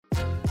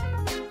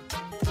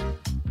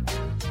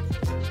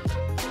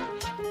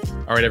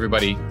All right,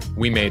 everybody,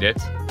 we made it.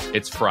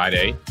 It's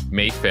Friday,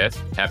 May 5th.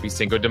 Happy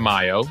Cinco de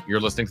Mayo. You're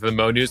listening to the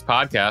Mo News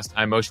Podcast.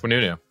 I'm Moshe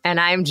Manunu. And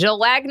I'm Jill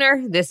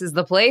Wagner. This is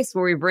the place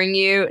where we bring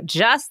you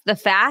just the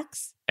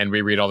facts. And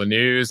we read all the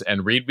news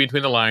and read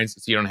between the lines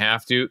so you don't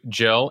have to.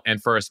 Jill, and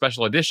for a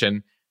special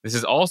edition, this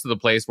is also the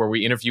place where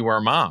we interview our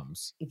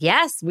moms.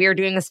 Yes, we are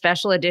doing a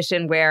special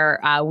edition where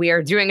we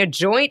are doing a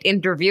joint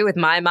interview with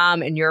my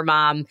mom and your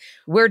mom.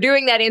 We're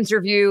doing that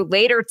interview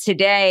later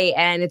today,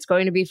 and it's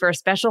going to be for a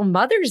special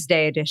Mother's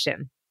Day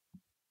edition.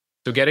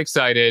 So get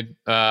excited.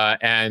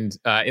 And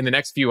in the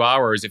next few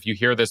hours, if you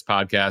hear this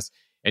podcast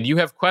and you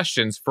have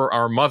questions for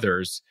our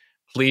mothers,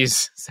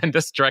 please send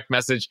us a direct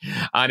message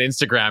on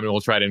Instagram and we'll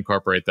try to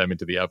incorporate them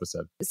into the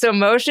episode. So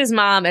Moshe's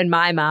mom and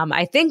my mom,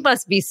 I think,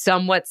 must be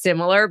somewhat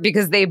similar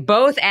because they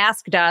both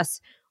asked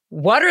us,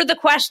 what are the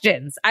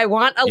questions? I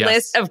want a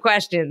list of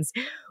questions,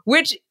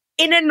 which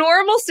in a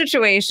normal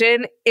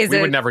situation is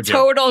a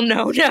total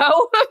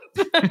no-no,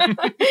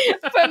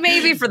 but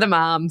maybe for the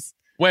moms.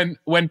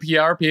 When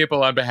PR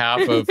people on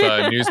behalf of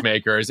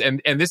newsmakers,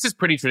 and this is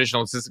pretty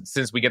traditional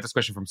since we get this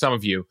question from some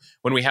of you,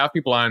 when we have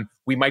people on,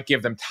 we might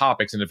give them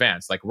topics in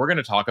advance. Like we're going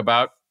to talk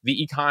about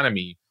the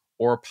economy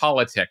or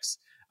politics,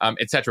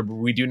 etc. But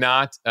we do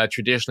not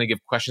traditionally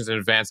give questions in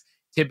advance.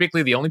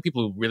 Typically, the only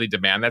people who really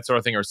demand that sort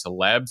of thing are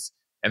celebs.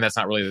 And that's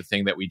not really the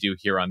thing that we do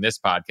here on this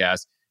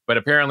podcast. But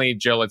apparently,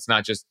 Jill, it's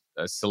not just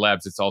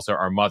celebs, it's also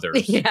our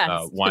mothers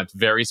want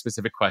very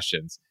specific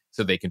questions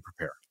so they can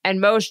prepare. And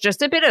Moshe,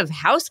 just a bit of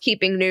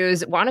housekeeping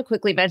news. Want to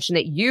quickly mention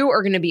that you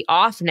are going to be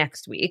off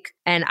next week,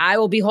 and I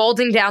will be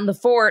holding down the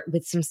fort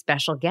with some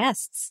special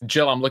guests.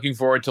 Jill, I'm looking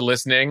forward to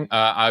listening.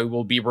 I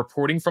will be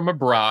reporting from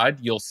abroad.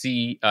 You'll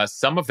see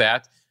some of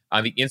that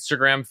on the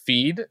Instagram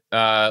feed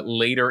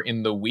later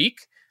in the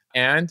week,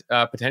 and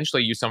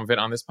potentially use some of it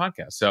on this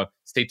podcast. So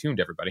stay tuned,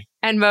 everybody.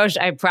 And Moshe,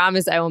 I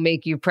promise I will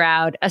make you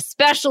proud,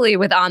 especially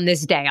with On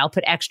This Day. I'll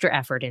put extra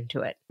effort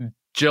into it.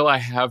 Jill, I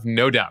have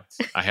no doubt.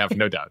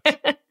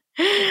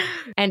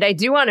 And I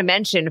do want to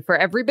mention, for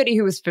everybody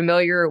who is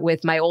familiar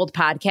with my old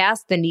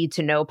podcast, the Need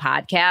to Know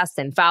podcast,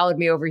 and followed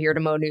me over here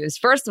to Mo News,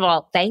 first of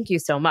all, thank you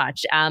so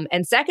much.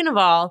 And second of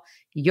all,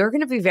 you're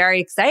going to be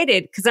very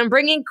excited because I'm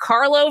bringing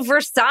Carlo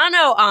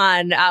Versano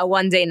on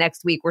one day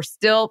next week. We're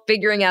still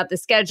figuring out the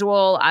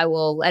schedule. I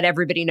will let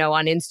everybody know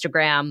on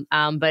Instagram,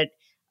 but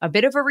a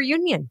bit of a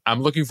reunion.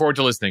 I'm looking forward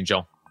to listening,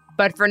 Jill.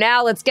 But for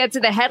now, let's get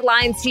to the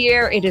headlines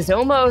here. It is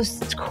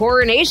almost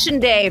Coronation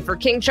Day for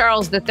King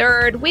Charles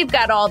III. We've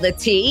got all the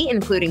tea,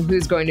 including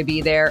who's going to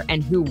be there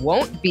and who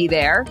won't be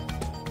there.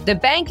 The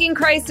banking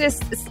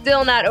crisis is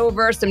still not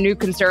over. Some new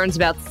concerns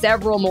about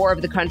several more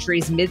of the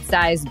country's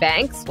mid-sized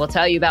banks. We'll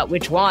tell you about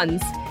which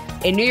ones.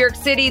 In New York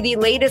City, the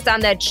latest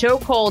on that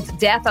chokehold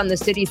death on the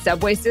city's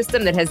subway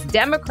system that has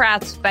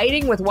Democrats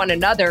fighting with one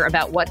another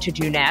about what to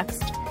do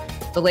next.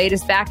 The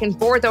latest back and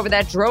forth over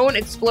that drone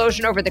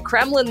explosion over the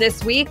Kremlin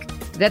this week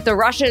that the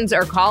Russians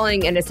are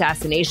calling an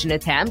assassination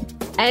attempt.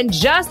 And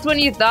just when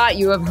you thought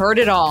you have heard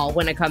it all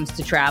when it comes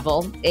to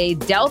travel, a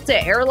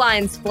Delta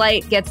Airlines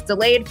flight gets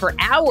delayed for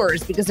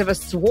hours because of a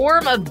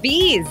swarm of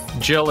bees.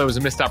 Jill, it was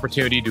a missed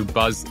opportunity to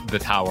buzz the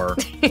tower.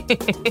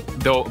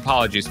 Though,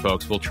 apologies,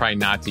 folks. We'll try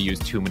not to use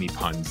too many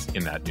puns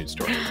in that news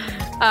story.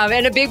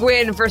 And a big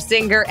win for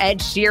singer Ed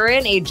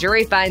Sheeran. A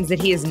jury finds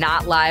that he is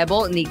not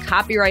liable in the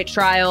copyright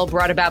trial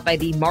brought about by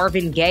the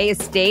Marvin Gaye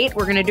estate.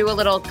 We're going to do a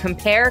little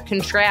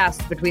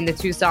compare-contrast between the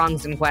two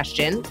songs in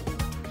question.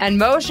 And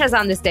Moshe has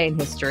On This Day in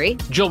history.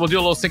 Jill, we'll do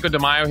a little Cinco de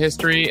Mayo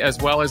history, as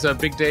well as a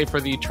big day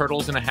for the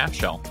turtles in a half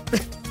shell.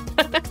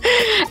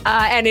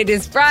 And it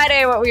is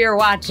Friday, what we are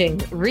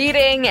watching,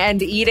 reading,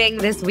 and eating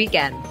this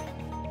weekend.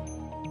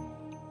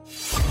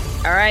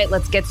 All right,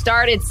 let's get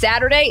started.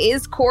 Saturday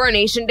is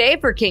Coronation Day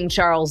for King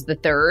Charles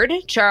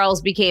III.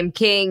 Charles became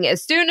king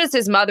as soon as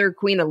his mother,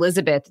 Queen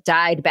Elizabeth,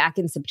 died back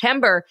in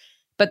September.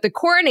 But the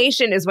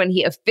coronation is when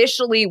he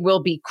officially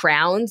will be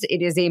crowned.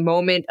 It is a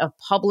moment of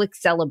public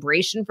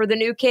celebration for the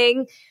new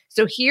king.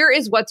 So here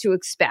is what to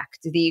expect.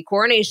 The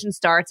coronation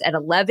starts at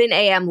 11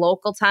 a.m.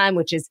 local time,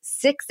 which is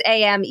 6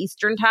 a.m.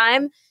 Eastern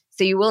time.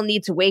 So you will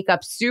need to wake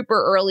up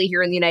super early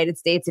here in the United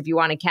States if you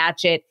want to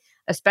catch it,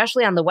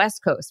 especially on the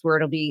West Coast where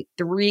it'll be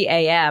 3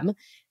 a.m.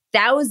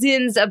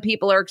 Thousands of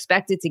people are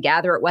expected to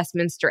gather at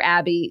Westminster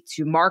Abbey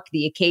to mark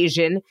the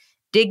occasion.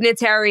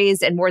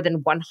 Dignitaries and more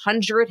than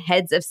 100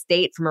 heads of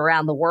state from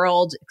around the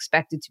world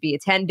expected to be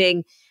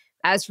attending.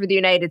 As for the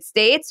United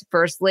States,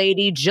 First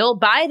Lady Jill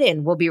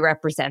Biden will be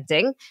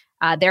representing.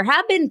 There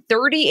have been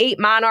 38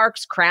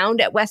 monarchs crowned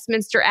at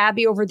Westminster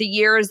Abbey over the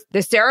years.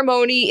 The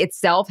ceremony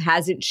itself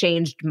hasn't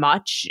changed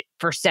much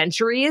for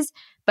centuries,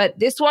 but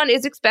this one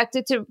is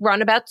expected to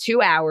run about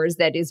 2 hours.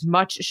 That is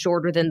much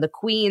shorter than the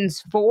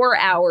Queen's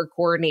 4-hour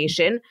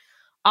coronation.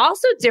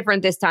 Also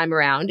different this time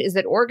around is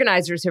that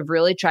organizers have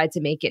really tried to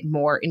make it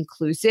more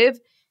inclusive.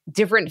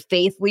 Different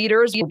faith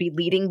leaders will be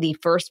leading the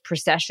first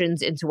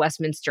processions into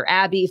Westminster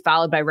Abbey,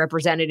 followed by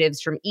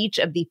representatives from each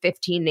of the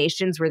 15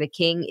 nations where the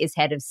king is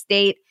head of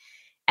state.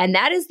 And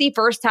that is the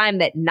first time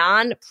that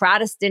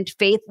non-Protestant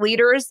faith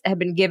leaders have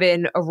been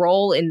given a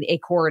role in a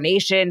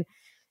coronation.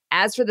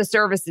 As for the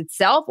service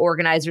itself,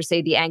 organizers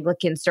say the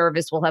Anglican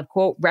service will have,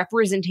 quote,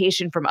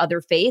 representation from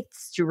other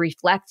faiths to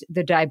reflect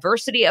the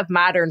diversity of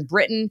modern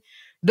Britain.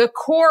 The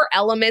core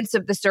elements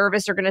of the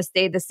service are going to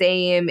stay the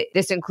same.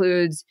 This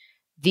includes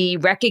the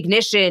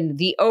recognition,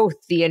 the oath,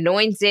 the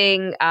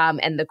anointing,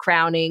 and the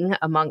crowning,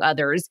 among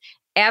others.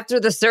 After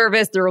the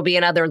service, there will be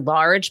another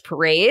large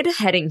parade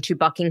heading to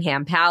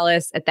Buckingham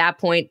Palace. At that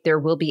point, there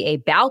will be a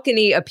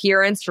balcony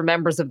appearance for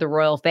members of the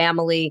royal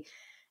family.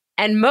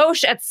 And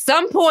Moshe, at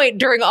some point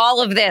during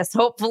all of this,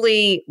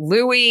 hopefully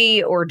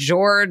Louis or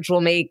George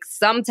will make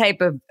some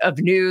type of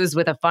news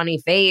with a funny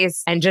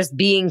face and just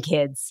being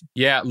kids.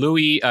 Yeah,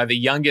 Louis, the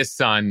youngest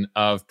son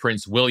of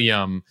Prince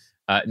William,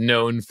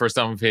 known for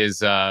some of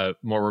his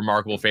more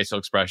remarkable facial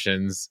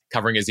expressions,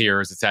 covering his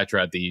ears,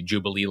 etc., at the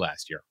Jubilee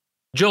last year.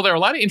 Jill, there are a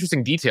lot of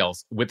interesting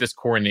details with this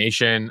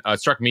coronation. It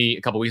struck me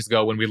a couple weeks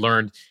ago when we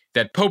learned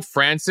that Pope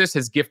Francis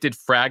has gifted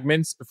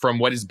fragments from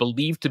what is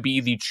believed to be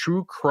the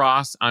true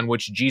cross on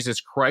which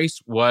Jesus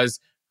Christ was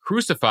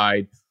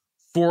crucified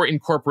for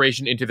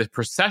incorporation into the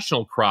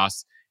processional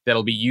cross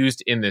that'll be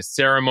used in this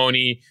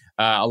ceremony.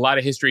 A lot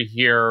of history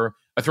here.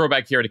 A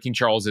throwback here to King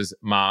Charles's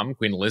mom,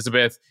 Queen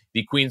Elizabeth.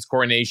 The Queen's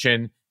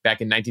coronation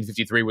back in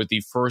 1953 was the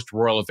first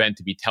royal event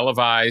to be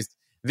televised.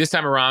 This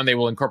time around, they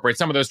will incorporate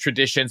some of those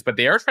traditions, but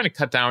they are trying to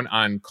cut down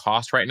on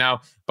cost right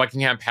now.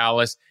 Buckingham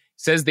Palace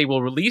says they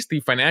will release the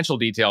financial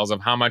details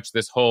of how much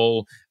this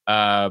whole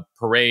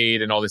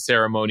parade and all the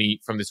ceremony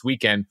from this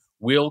weekend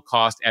will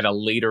cost at a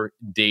later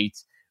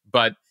date.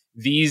 But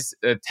these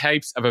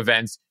types of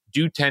events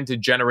do tend to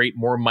generate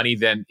more money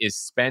than is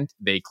spent,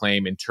 they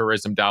claim, in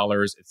tourism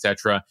dollars,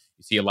 etc.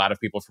 You see a lot of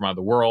people from around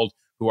the world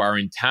who are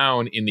in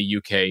town in the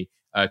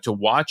UK to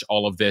watch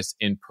all of this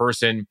in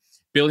person.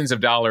 Billions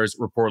of dollars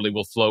reportedly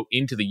will flow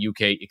into the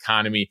UK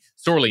economy,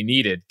 sorely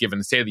needed given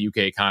the state of the UK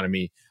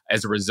economy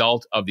as a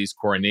result of these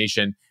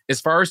coronation.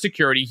 As far as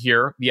security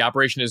here, the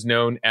operation is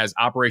known as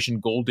Operation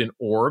Golden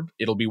Orb.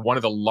 It'll be one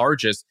of the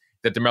largest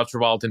that the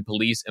Metropolitan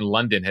Police in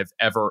London have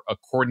ever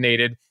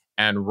coordinated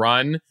and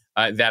run.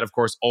 That, of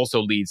course, also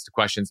leads to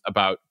questions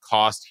about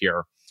cost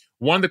here.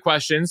 One of the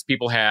questions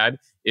people had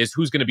is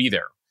who's going to be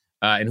there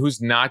and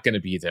who's not going to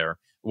be there.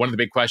 One of the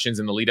big questions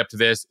in the lead up to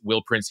this,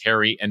 will Prince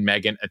Harry and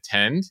Meghan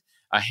attend?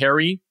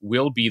 Harry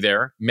will be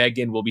there.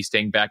 Meghan will be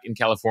staying back in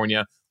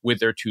California with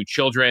their two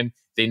children.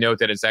 They note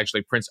that it's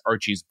actually Prince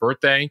Archie's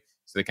birthday,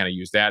 so they kind of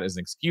use that as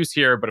an excuse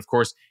here. But of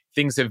course,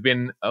 things have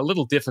been a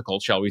little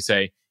difficult, shall we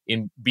say,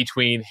 in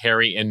between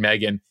Harry and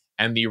Meghan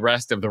and the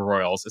rest of the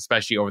royals,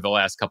 especially over the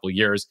last couple of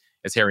years,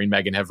 as Harry and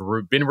Meghan have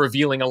been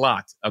revealing a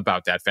lot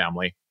about that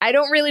family. I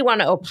don't really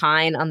want to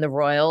opine on the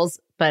royals,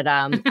 but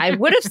I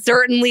would have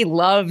certainly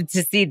loved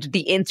to see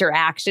the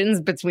interactions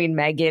between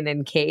Meghan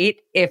and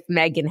Kate if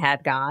Meghan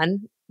had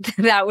gone.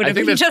 That would have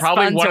been just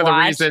fun to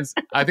watch.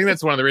 I think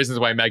that's one of the reasons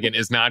why Meghan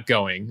is not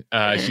going.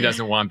 She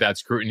doesn't want that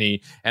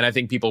scrutiny. And I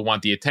think people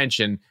want the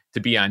attention to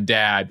be on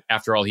Dad.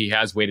 After all, he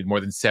has waited more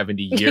than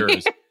 70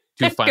 years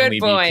to finally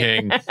be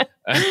king.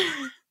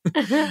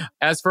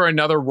 As for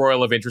another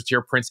royal of interest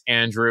here, Prince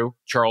Andrew,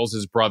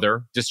 Charles's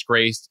brother,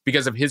 disgraced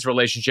because of his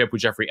relationship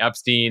with Jeffrey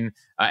Epstein,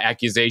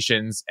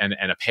 accusations and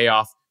a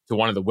payoff to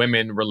one of the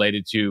women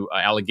related to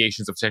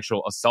allegations of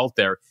sexual assault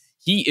there.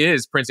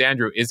 Prince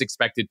Andrew is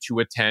expected to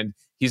attend.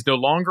 He's no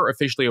longer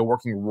officially a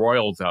working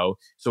royal, though,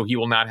 so he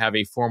will not have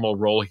a formal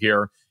role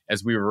here.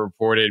 As we were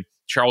reported,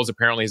 Charles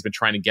apparently has been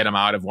trying to get him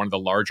out of one of the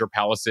larger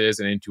palaces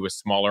and into a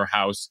smaller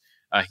house.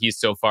 He's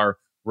so far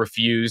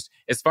refused.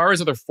 As far as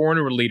other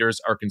foreign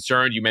leaders are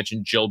concerned, you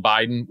mentioned Jill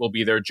Biden will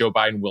be there. Joe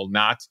Biden will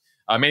not.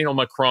 Emmanuel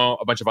Macron,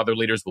 a bunch of other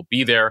leaders will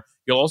be there.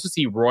 You'll also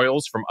see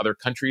royals from other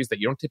countries that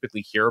you don't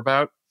typically hear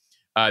about.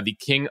 The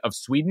King of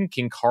Sweden,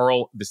 King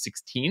Carl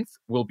XVI,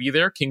 will be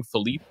there. King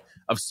Philippe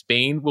of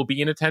Spain will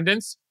be in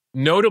attendance.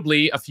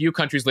 Notably, a few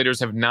countries' leaders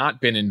have not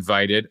been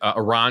invited.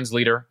 Iran's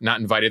leader, not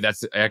invited.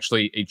 That's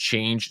actually a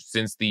change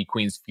since the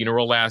Queen's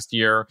funeral last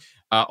year.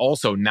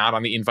 Also not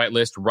on the invite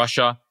list,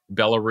 Russia,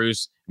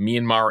 Belarus,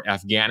 Myanmar,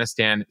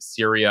 Afghanistan,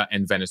 Syria,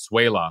 and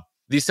Venezuela.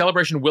 The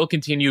celebration will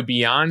continue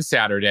beyond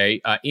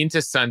Saturday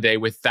into Sunday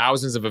with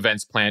thousands of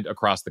events planned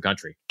across the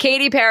country.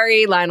 Katy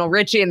Perry, Lionel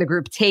Richie, and the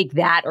group Take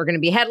That are going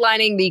to be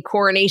headlining the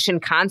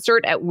coronation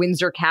concert at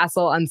Windsor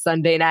Castle on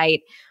Sunday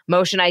night.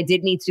 Moshe and I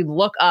did need to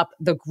look up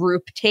the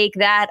group Take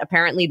That.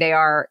 Apparently they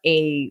are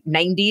a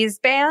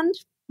 90s band,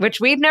 which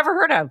we've never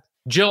heard of.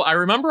 Jill, I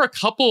remember a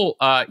couple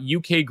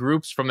UK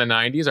groups from the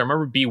 90s. I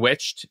remember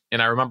Bewitched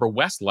and I remember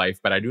Westlife,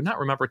 but I do not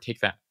remember Take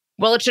That.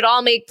 Well, it should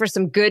all make for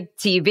some good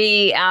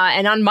TV.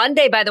 And on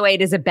Monday, by the way,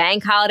 it is a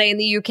bank holiday in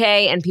the UK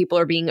and people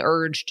are being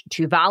urged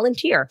to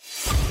volunteer.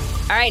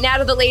 All right, now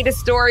to the latest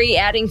story,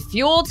 adding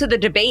fuel to the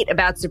debate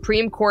about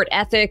Supreme Court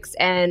ethics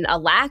and a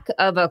lack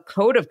of a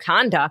code of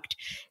conduct.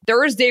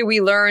 Thursday,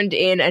 we learned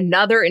in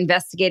another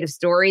investigative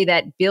story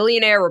that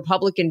billionaire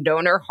Republican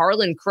donor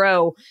Harlan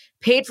Crow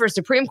paid for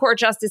Supreme Court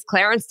Justice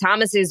Clarence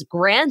Thomas's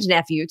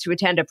grandnephew to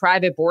attend a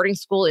private boarding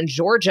school in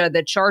Georgia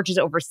that charges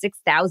over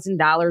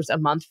 $6,000 a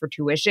month for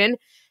tuition.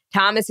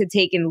 Thomas had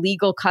taken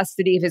legal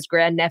custody of his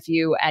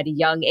grandnephew at a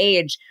young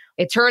age.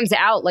 It turns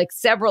out, like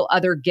several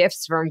other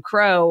gifts from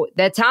Crow,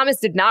 that Thomas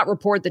did not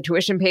report the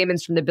tuition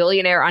payments from the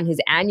billionaire on his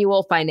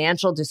annual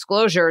financial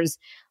disclosures.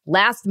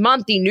 Last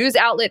month, the news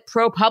outlet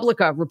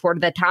ProPublica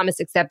reported that Thomas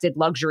accepted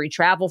luxury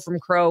travel from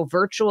Crow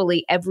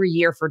virtually every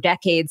year for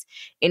decades,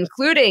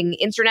 including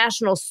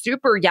international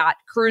super yacht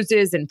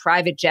cruises and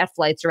private jet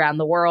flights around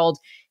the world.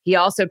 He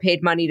also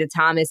paid money to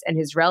Thomas and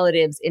his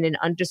relatives in an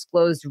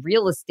undisclosed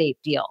real estate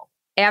deal.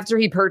 After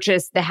he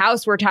purchased the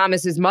house where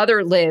Thomas's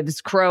mother lives,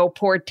 Crow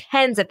poured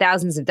tens of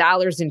thousands of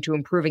dollars into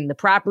improving the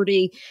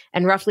property.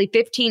 And roughly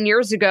 15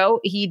 years ago,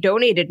 he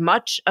donated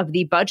much of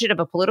the budget of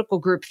a political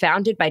group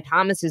founded by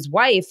Thomas's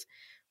wife,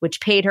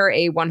 which paid her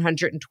a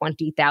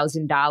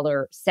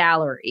 $120,000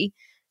 salary.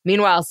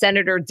 Meanwhile,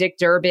 Senator Dick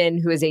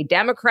Durbin, who is a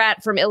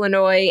Democrat from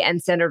Illinois,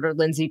 and Senator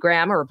Lindsey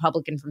Graham, a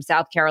Republican from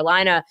South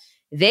Carolina,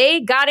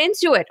 they got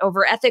into it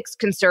over ethics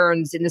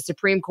concerns in the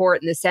Supreme Court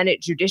and the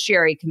Senate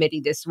Judiciary Committee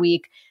this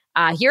week.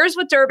 Here's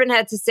what Durbin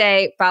had to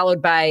say,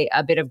 followed by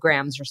a bit of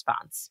Graham's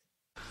response.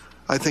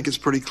 I think it's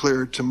pretty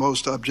clear to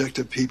most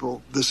objective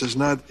people this is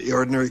not the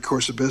ordinary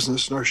course of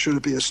business, nor should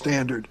it be a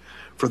standard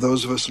for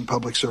those of us in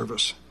public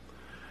service.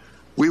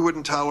 We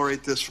wouldn't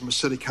tolerate this from a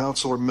city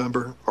council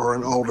member or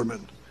an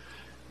alderman.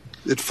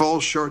 It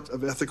falls short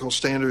of ethical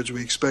standards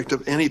we expect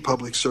of any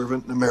public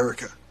servant in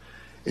America.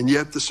 And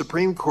yet the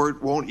Supreme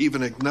Court won't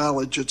even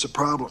acknowledge it's a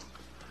problem.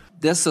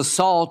 This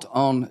assault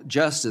on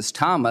Justice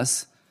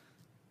Thomas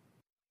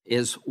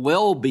is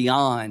well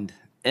beyond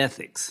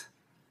ethics.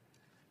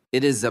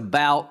 It is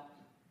about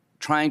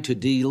trying to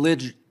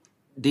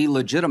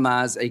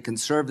delegitimize a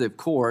conservative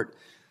court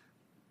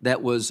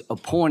that was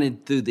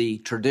appointed through the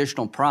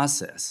traditional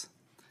process.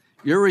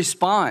 Your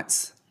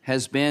response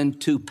has been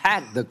to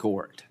pack the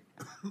court.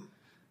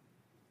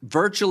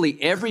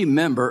 Virtually every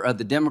member of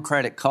the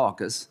Democratic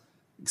caucus,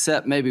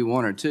 except maybe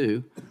one or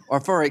two, are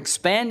for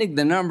expanding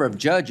the number of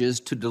judges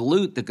to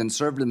dilute the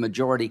conservative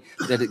majority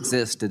that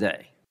exists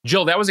today.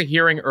 Jill, that was a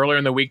hearing earlier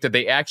in the week that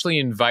they actually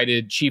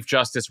invited Chief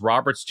Justice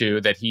Roberts to,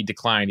 that he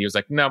declined. He was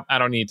like, no, I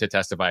don't need to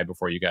testify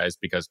before you guys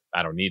because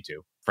I don't need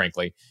to,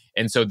 frankly.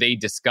 And so they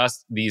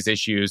discussed these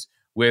issues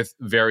with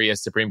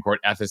various Supreme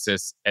Court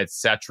ethicists,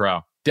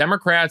 etc.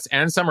 Democrats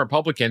and some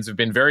Republicans have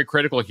been very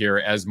critical here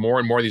as more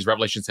and more of these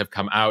revelations have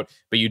come out.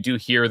 But you do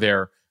hear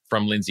there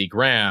from Lindsey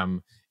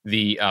Graham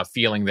the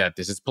feeling that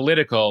this is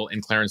political,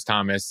 and Clarence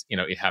Thomas,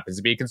 it happens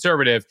to be a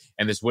conservative,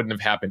 and this wouldn't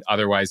have happened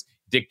otherwise.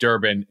 Dick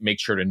Durbin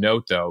makes sure to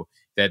note, though,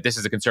 that this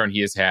is a concern he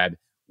has had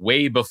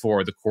way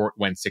before the court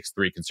went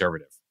 6-3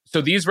 conservative.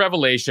 So these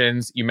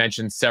revelations, you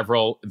mentioned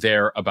several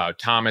there about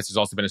Thomas. There's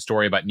also been a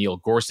story about Neil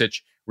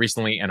Gorsuch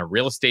recently and a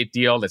real estate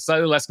deal that's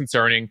slightly less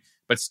concerning,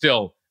 but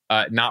still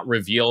not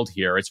revealed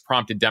here. It's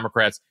prompted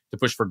Democrats to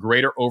push for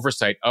greater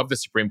oversight of the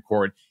Supreme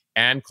Court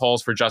and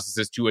calls for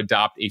justices to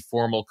adopt a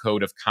formal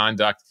code of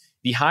conduct.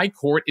 The High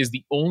Court is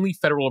the only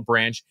federal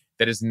branch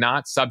that is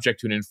not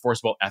subject to an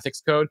enforceable ethics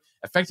code.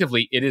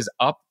 Effectively, it is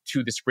up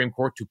to the Supreme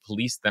Court to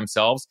police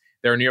themselves.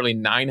 There are nearly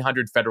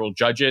 900 federal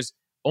judges.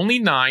 Only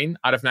 9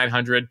 out of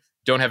 900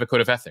 don't have a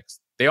code of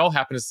ethics. They all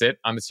happen to sit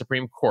on the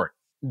Supreme Court.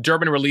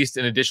 Durbin released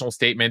an additional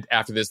statement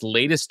after this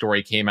latest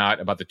story came out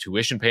about the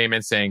tuition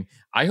payments, saying,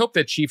 I hope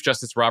that Chief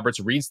Justice Roberts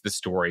reads the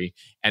story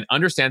and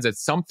understands that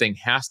something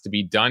has to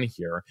be done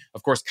here.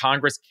 Of course,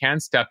 Congress can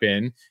step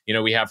in.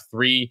 We have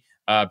 3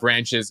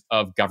 branches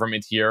of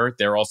government here.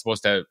 They're all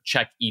supposed to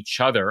check each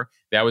other.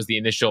 That was the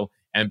initial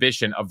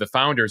ambition of the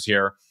founders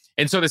here.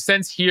 And so the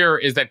sense here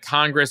is that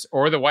Congress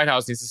or the White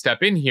House needs to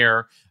step in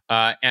here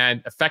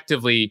and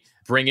effectively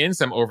bring in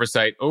some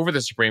oversight over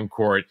the Supreme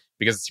Court,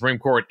 because the Supreme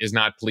Court is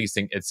not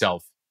policing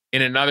itself.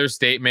 In another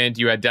statement,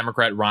 you had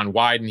Democrat Ron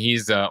Wyden,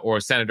 he's a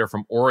senator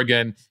from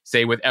Oregon,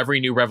 say with every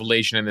new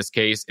revelation in this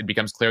case, it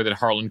becomes clear that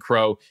Harlan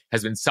Crow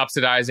has been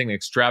subsidizing an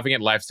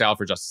extravagant lifestyle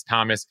for Justice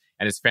Thomas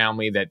and his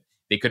family that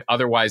they could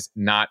otherwise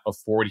not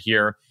afford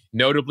here.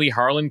 Notably,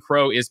 Harlan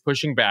Crow is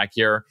pushing back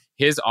here.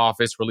 His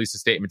office released a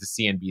statement to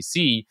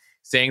CNBC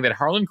saying that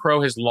Harlan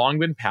Crow has long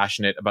been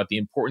passionate about the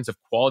importance of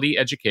quality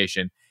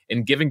education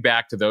and giving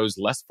back to those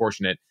less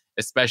fortunate,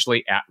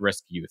 especially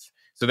at-risk youth.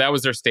 So that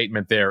was their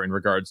statement there in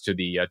regards to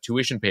the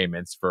tuition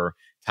payments for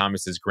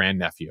Thomas's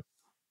grandnephew.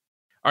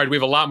 All right, we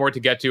have a lot more to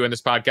get to in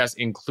this podcast,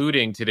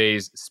 including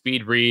today's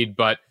speed read.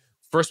 But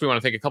first, we want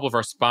to thank a couple of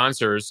our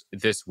sponsors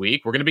this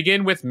week. We're going to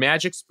begin with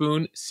Magic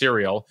Spoon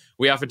cereal.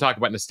 We often talk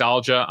about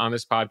nostalgia on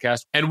this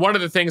podcast. And one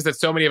of the things that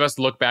so many of us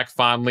look back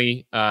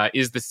fondly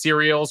is the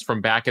cereals from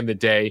back in the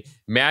day.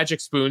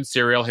 Magic Spoon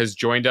cereal has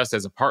joined us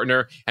as a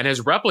partner and has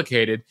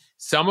replicated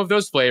some of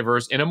those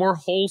flavors in a more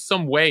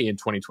wholesome way in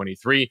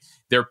 2023.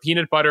 Their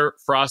peanut butter,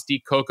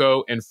 frosty,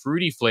 cocoa, and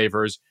fruity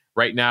flavors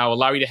right now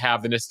allow you to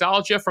have the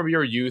nostalgia from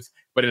your youth,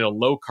 but in a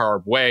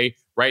low-carb way.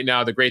 Right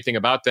now, the great thing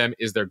about them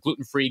is they're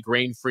gluten-free,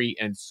 grain-free,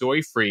 and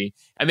soy-free.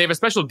 And they have a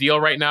special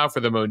deal right now for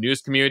the Mo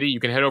News community. You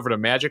can head over to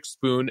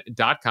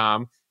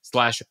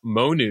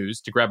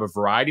magicspoon.com/MoNews to grab a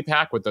variety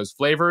pack with those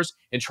flavors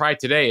and try it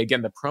today.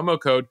 Again, the promo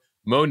code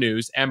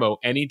MoNews,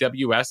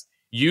 MoNews,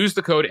 Use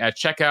the code at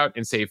checkout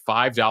and save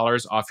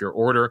 $5 off your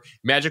order.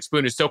 Magic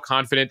Spoon is so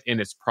confident in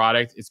its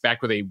product. It's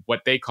backed with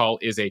what they call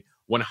is a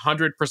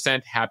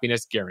 100%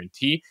 happiness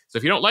guarantee. So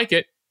if you don't like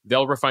it,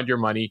 they'll refund your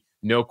money,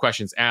 no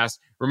questions asked.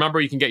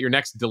 Remember, you can get your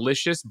next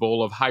delicious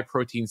bowl of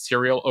high-protein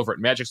cereal over at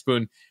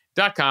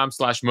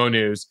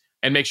magicspoon.com/MoNews,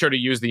 and make sure to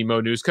use the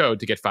MoNews code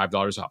to get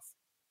 $5 off.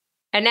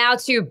 And now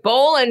to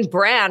Boll and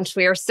Branch.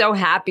 We are so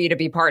happy to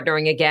be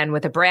partnering again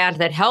with a brand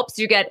that helps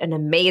you get an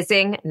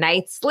amazing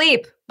night's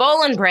sleep.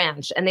 Boll and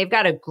Branch. And they've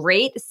got a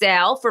great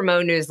sale for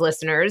Mo News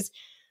listeners.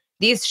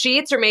 These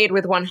sheets are made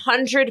with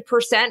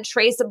 100%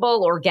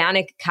 traceable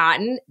organic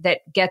cotton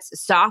that gets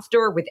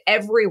softer with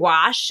every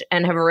wash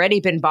and have already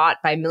been bought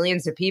by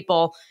millions of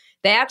people.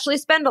 They actually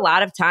spend a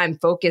lot of time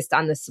focused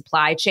on the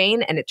supply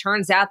chain. And it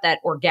turns out that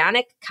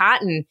organic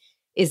cotton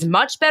is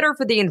much better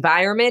for the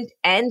environment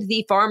and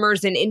the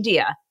farmers in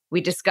India.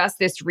 We discussed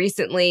this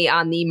recently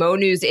on the Mo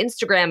News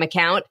Instagram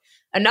account.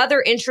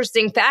 Another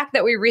interesting fact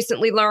that we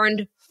recently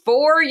learned,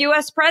 4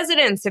 U.S.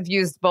 presidents have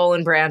used Boll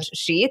and Branch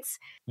sheets.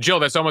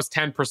 Jill, that's almost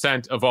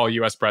 10% of all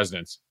U.S.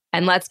 presidents.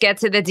 And let's get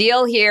to the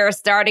deal here.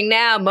 Starting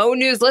now, Mo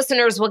News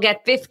listeners will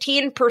get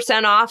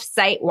 15% off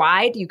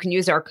site-wide. You can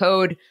use our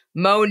code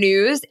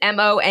MoNews,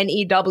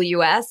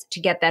 MONEWS, to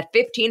get that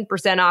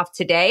 15% off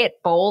today at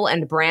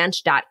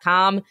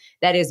bollandbranch.com.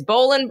 That is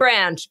Boll and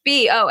Branch,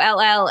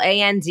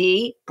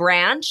 BOLLAND,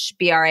 Branch,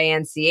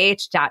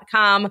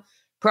 BRANCH.com.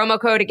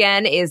 Promo code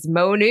again is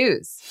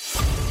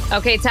MoNews.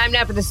 Okay, time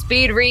now for the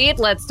speed read.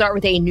 Let's start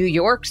with a New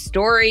York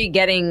story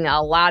getting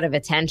a lot of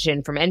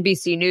attention from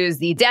NBC News.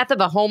 The death of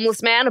a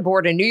homeless man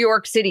aboard a New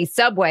York City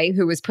subway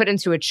who was put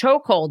into a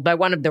chokehold by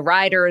one of the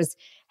riders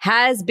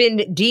has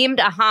been deemed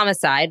a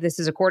homicide. This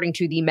is according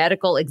to the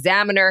medical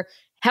examiner.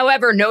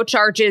 However, no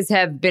charges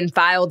have been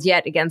filed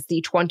yet against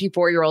the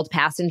 24-year-old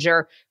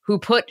passenger who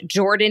put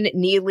Jordan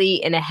Neely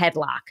in a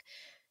headlock.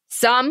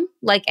 Some,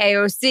 like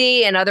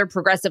AOC and other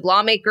progressive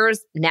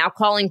lawmakers, now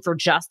calling for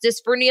justice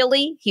for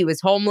Neely. He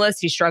was homeless.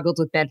 He struggled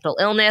with mental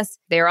illness.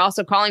 They are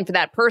also calling for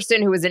that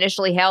person who was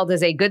initially hailed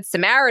as a good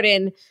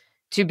Samaritan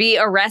to be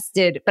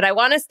arrested. But I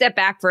want to step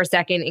back for a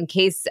second in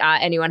case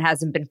anyone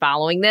hasn't been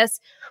following this.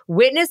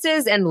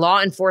 Witnesses and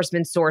law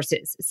enforcement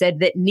sources said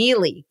that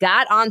Neely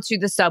got onto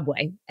the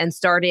subway and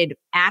started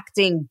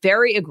acting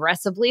very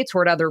aggressively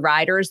toward other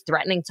riders,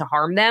 threatening to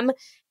harm them.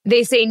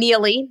 They say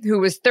Neely, who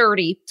was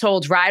 30,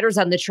 told riders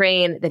on the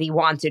train that he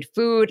wanted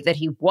food, that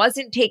he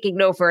wasn't taking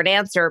no for an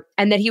answer,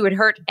 and that he would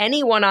hurt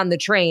anyone on the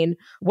train.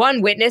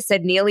 One witness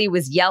said Neely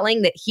was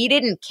yelling that he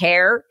didn't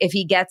care if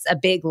he gets a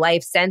big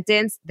life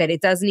sentence, that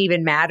it doesn't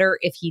even matter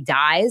if he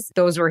dies.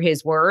 Those were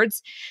his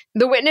words.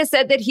 The witness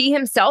said that he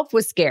himself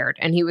was scared,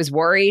 and he was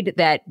worried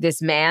that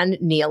this man,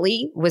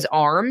 Neely, was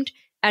armed.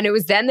 And it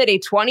was then that a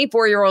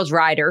 24-year-old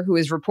rider, who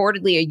is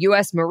reportedly a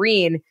U.S.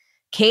 Marine,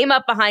 came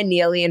up behind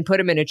Neely and put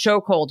him in a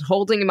chokehold,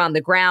 holding him on the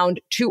ground.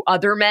 2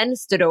 other men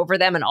stood over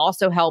them and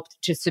also helped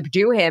to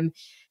subdue him.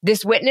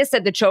 This witness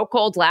said the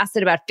chokehold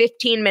lasted about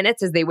 15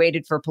 minutes as they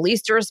waited for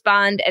police to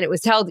respond, and it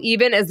was held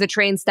even as the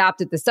train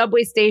stopped at the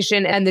subway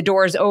station and the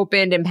doors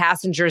opened and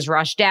passengers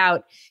rushed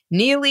out.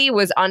 Neely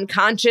was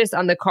unconscious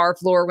on the car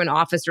floor when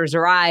officers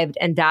arrived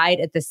and died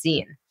at the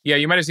scene. Yeah,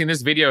 you might have seen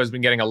this video has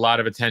been getting a lot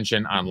of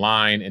attention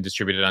online and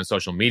distributed on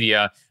social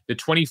media. The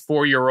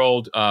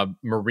 24-year-old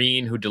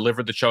Marine who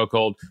delivered the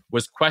chokehold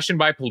was questioned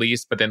by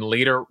police, but then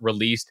later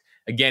released.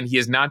 Again, he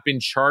has not been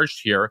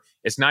charged here.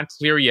 It's not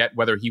clear yet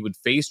whether he would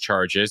face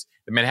charges.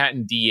 The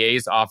Manhattan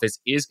DA's office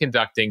is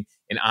conducting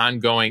an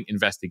ongoing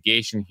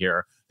investigation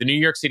here. The New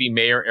York City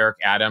Mayor, Eric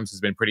Adams, has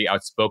been pretty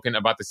outspoken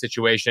about the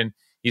situation.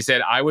 He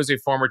said, "I was a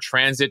former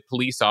transit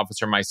police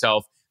officer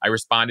myself. I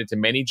responded to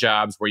many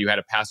jobs where you had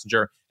a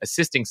passenger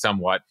assisting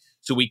somewhat.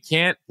 So we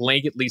can't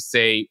blanketly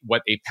say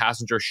what a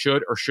passenger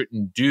should or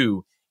shouldn't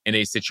do in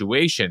a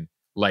situation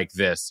like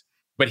this."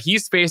 But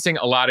he's facing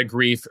a lot of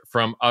grief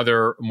from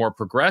other more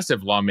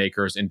progressive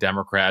lawmakers and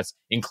Democrats,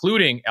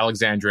 including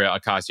Alexandria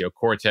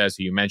Ocasio-Cortez,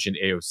 who you mentioned,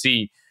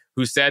 AOC,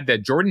 who said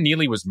that Jordan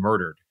Neely was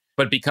murdered.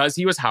 But because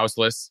he was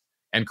houseless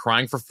and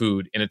crying for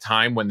food in a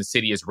time when the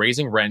city is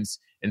raising rents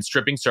and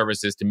stripping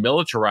services to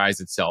militarize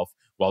itself,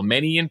 while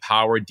many in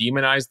power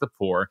demonize the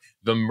poor,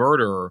 the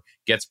murderer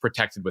gets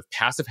protected with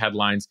passive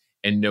headlines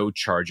and no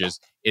charges.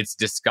 It's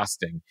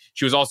disgusting.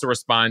 She was also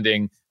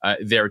responding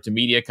there to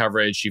media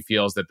coverage. She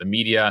feels that the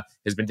media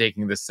has been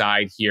taking the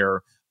side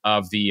here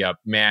of the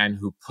man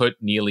who put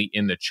Neely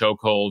in the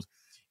chokehold.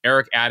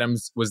 Eric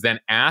Adams was then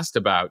asked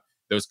about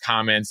those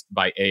comments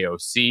by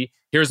AOC.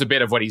 Here's a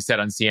bit of what he said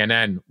on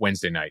CNN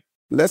Wednesday night.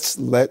 Let's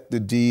let the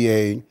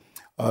DA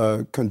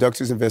conduct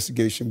his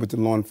investigation with the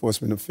law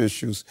enforcement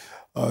officials.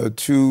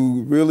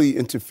 To really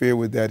interfere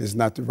with that is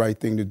not the right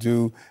thing to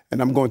do.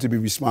 And I'm going to be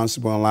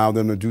responsible and allow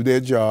them to do their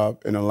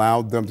job and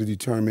allow them to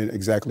determine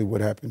exactly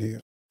what happened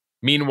here.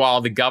 Meanwhile,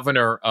 the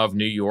governor of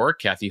New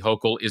York, Kathy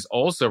Hochul, is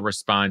also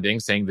responding,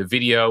 saying the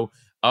video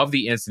of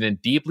the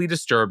incident deeply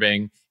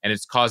disturbing, and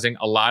it's causing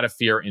a lot of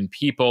fear in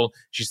people.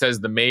 She says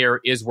the mayor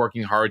is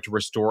working hard to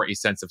restore a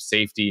sense of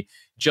safety.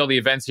 Jill, the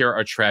events here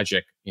are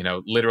tragic.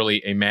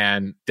 Literally a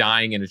man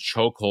dying in a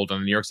chokehold on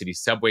the New York City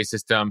subway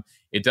system.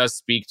 It does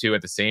speak to,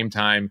 at the same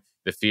time,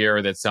 the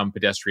fear that some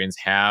pedestrians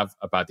have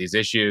about these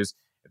issues.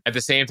 At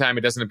the same time,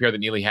 it doesn't appear that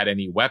Neely had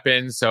any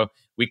weapons. So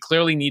we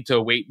clearly need to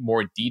await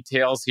more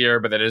details here,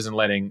 but that isn't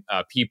letting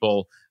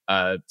people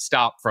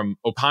stop from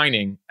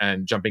opining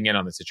and jumping in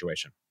on the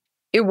situation.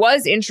 It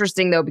was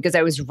interesting, though, because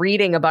I was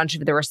reading a bunch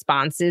of the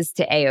responses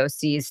to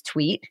AOC's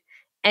tweet.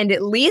 And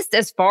at least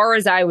as far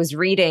as I was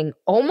reading,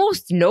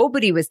 almost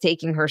nobody was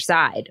taking her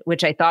side,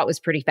 which I thought was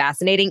pretty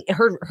fascinating.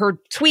 Her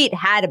tweet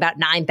had about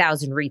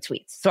 9,000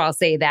 retweets. So I'll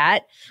say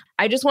that.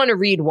 I just want to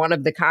read one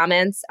of the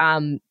comments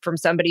from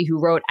somebody who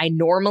wrote, "I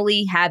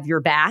normally have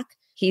your back."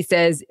 He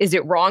says, "Is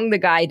it wrong the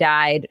guy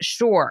died?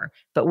 Sure.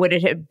 But would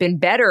it have been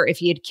better if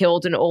he had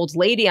killed an old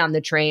lady on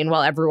the train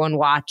while everyone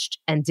watched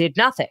and did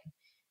nothing?"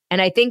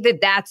 And I think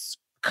that's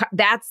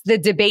the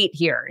debate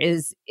here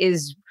is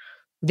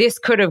this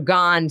could have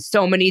gone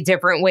so many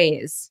different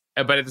ways.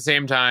 But at the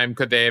same time,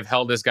 could they have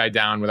held this guy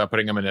down without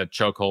putting him in a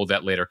chokehold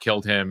that later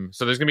killed him?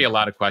 So there's going to be a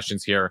lot of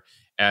questions here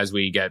as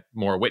we get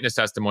more witness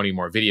testimony,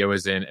 more video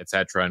is in, et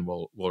cetera, and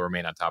we'll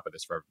remain on top of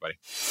this for everybody.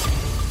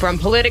 From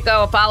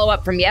Politico, a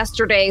follow-up from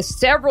yesterday,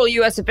 several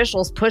U.S.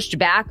 officials pushed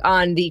back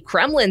on the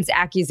Kremlin's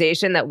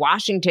accusation that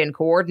Washington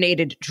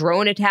coordinated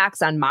drone attacks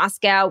on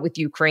Moscow with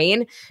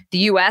Ukraine. The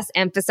U.S.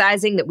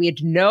 emphasizing that we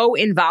had no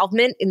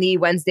involvement in the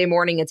Wednesday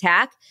morning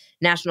attack.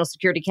 National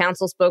Security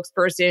Council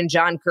spokesperson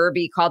John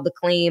Kirby called the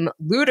claim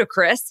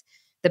ludicrous.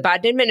 The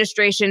Biden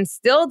administration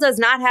still does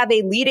not have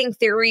a leading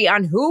theory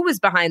on who was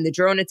behind the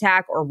drone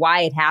attack or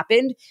why it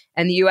happened,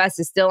 and the U.S.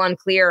 is still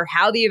unclear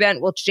how the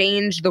event will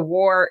change the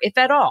war, if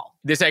at all.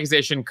 This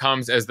accusation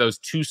comes as those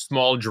two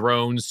small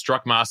drones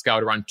struck Moscow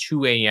at around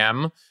 2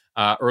 a.m.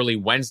 Early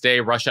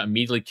Wednesday. Russia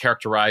immediately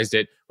characterized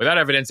it without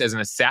evidence as an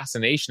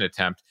assassination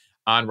attempt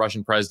on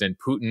Russian President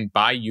Putin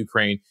by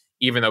Ukraine,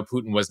 even though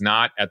Putin was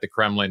not at the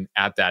Kremlin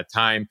at that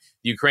time.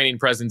 The Ukrainian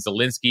President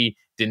Zelensky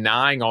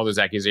denying all those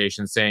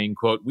accusations, saying,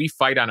 quote, "We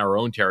fight on our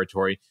own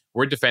territory.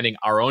 We're defending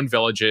our own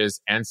villages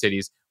and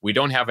cities. We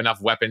don't have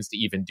enough weapons to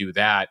even do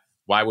that.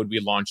 Why would we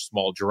launch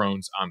small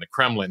drones on the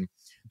Kremlin?"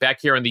 Back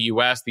here in the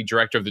U.S., the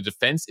director of the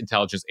Defense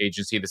Intelligence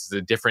Agency, this is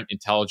a different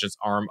intelligence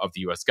arm of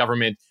the U.S.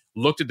 government,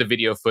 looked at the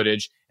video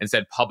footage and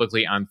said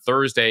publicly on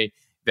Thursday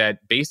that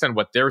based on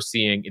what they're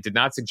seeing, it did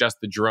not suggest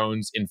the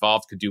drones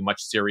involved could do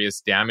much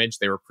serious damage.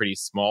 They were pretty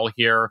small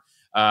here.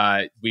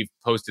 We've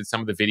posted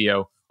some of the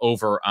video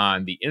over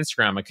on the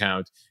Instagram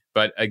account.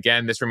 But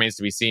again, this remains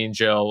to be seen,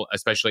 Jill,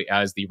 especially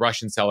as the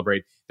Russians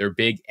celebrate their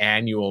big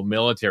annual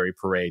military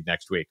parade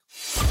next week.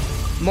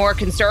 More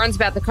concerns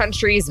about the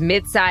country's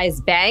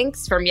mid-sized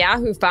banks. From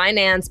Yahoo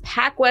Finance,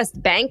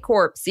 PacWest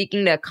Bancorp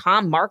seeking to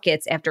calm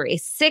markets after a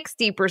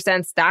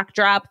 60% stock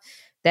drop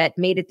that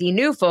made it the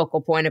new focal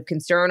point of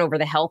concern over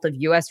the health of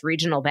U.S.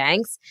 regional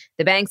banks.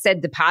 The bank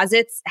said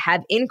deposits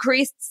have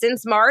increased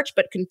since March,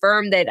 but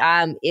confirmed that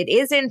it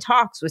is in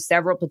talks with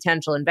several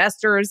potential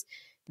investors.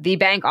 The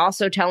bank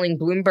also telling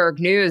Bloomberg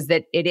News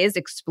that it is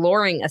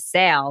exploring a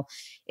sale.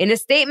 In a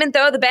statement,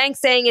 though, the bank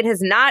saying it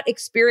has not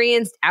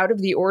experienced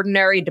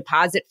out-of-the-ordinary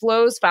deposit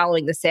flows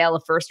following the sale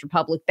of First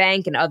Republic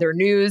Bank and other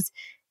news.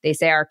 They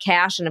say our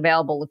cash and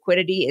available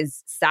liquidity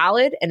is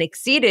solid and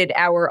exceeded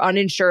our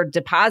uninsured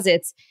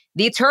deposits.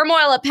 The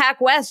turmoil at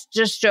PacWest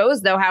just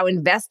shows, though, how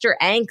investor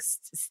angst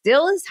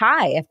still is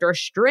high after a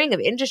string of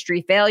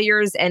industry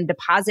failures and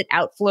deposit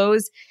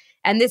outflows.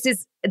 And this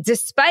is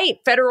despite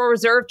Federal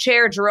Reserve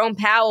Chair Jerome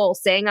Powell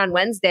saying on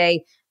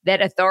Wednesday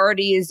that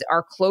authorities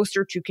are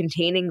closer to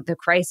containing the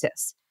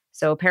crisis.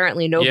 So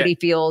apparently nobody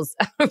feels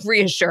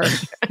reassured.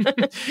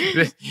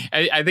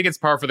 I think it's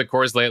par for the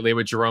course lately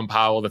with Jerome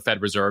Powell, the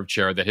Fed Reserve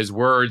Chair, that his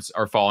words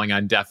are falling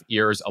on deaf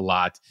ears a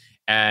lot.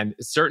 And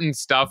certain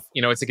stuff,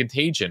 it's a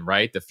contagion,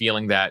 right? The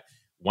feeling that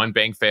one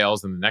bank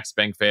fails and the next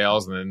bank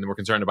fails, and then we're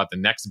concerned about the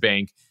next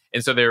bank.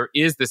 And so there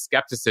is the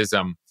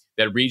skepticism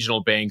that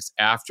regional banks,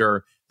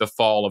 after the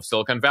fall of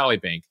Silicon Valley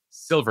Bank,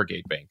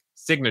 Silvergate Bank,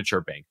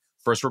 Signature Bank,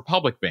 First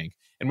Republic Bank.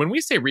 And when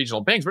we say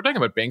regional banks, we're talking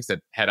about banks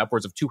that had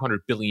upwards of $200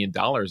 billion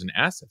in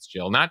assets,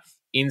 Jill. Not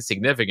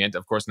insignificant,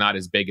 of course, not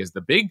as big as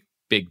the big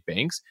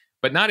banks,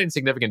 but not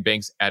insignificant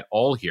banks at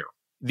all here.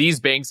 These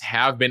banks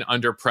have been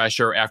under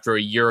pressure after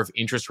a year of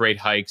interest rate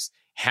hikes,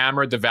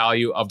 hammered the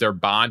value of their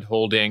bond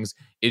holdings.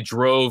 It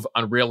drove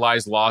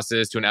unrealized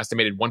losses to an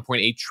estimated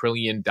 $1.8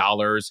 trillion.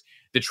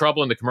 The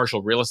trouble in the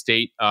commercial real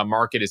estate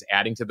market is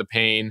adding to the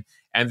pain.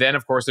 And then,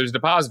 of course, there's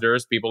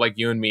depositors, people like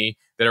you and me,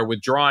 that are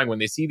withdrawing when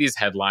they see these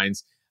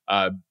headlines,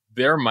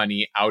 their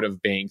money out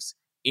of banks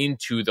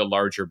into the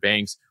larger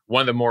banks. One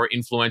of the more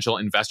influential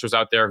investors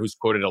out there who's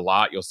quoted a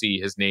lot, you'll see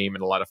his name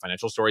in a lot of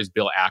financial stories,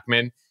 Bill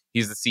Ackman.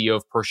 He's the CEO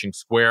of Pershing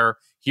Square.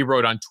 He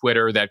wrote on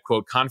Twitter that,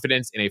 quote,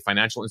 "Confidence in a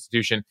financial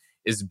institution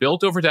is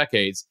built over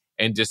decades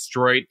and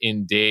destroyed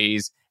in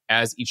days.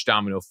 As each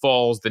domino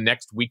falls, the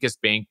next weakest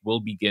bank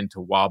will begin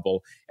to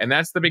wobble." And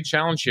that's the big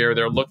challenge here.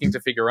 They're looking to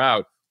figure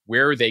out,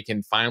 where they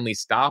can finally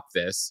stop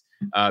this,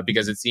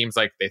 because it seems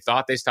like they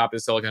thought they stopped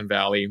at Silicon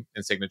Valley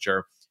and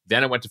Signature.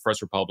 Then it went to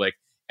First Republic,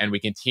 and we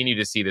continue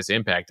to see this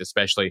impact,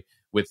 especially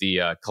with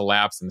the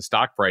collapse in the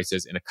stock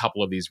prices in a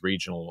couple of these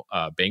regional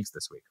banks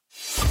this week.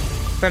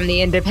 From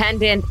The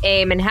Independent,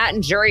 a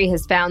Manhattan jury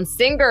has found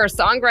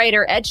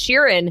singer-songwriter Ed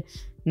Sheeran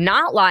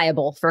not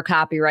liable for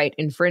copyright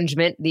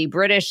infringement. The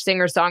British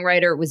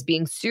singer-songwriter was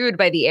being sued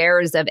by the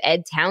heirs of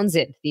Ed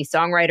Townsend, the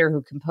songwriter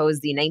who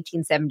composed the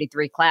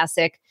 1973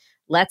 classic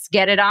Let's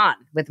Get It On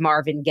with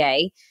Marvin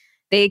Gaye.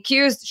 They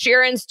accused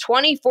Sheeran's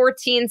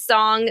 2014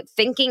 song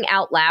Thinking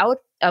Out Loud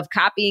of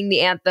copying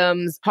the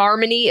anthem's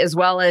harmony as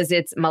well as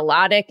its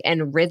melodic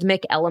and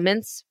rhythmic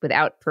elements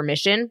without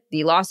permission.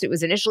 The lawsuit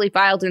was initially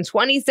filed in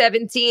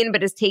 2017,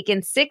 but has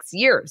taken 6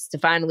 years to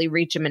finally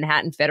reach a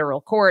Manhattan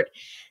federal court.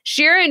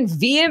 Sheeran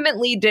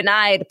vehemently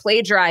denied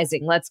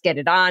plagiarizing Let's Get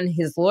It On.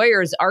 His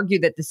lawyers argue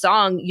that the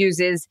song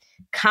uses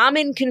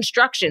common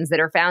constructions that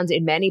are found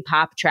in many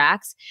pop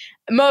tracks.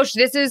 Moshe,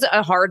 this is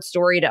a hard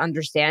story to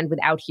understand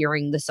without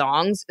hearing the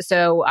songs.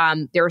 So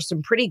there are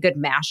some pretty good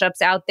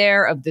mashups out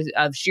there of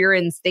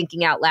Sheeran's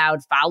Thinking Out Loud,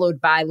 followed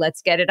by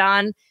Let's Get It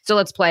On. So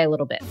let's play a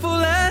little bit.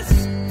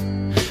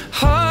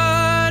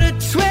 Heart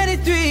at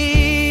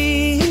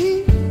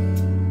 23,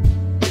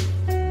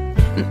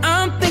 and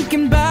I'm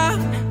thinking about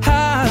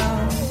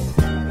how.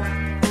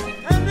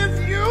 And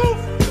if you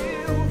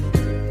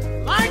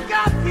feel like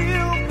I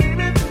feel,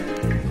 baby,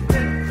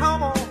 then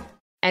come on.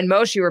 And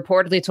Moshe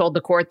reportedly told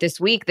the court this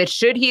week that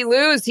should he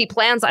lose, he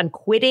plans on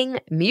quitting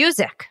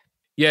music.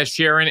 Yeah,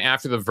 Sheeran,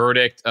 after the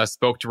verdict,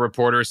 spoke to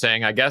reporters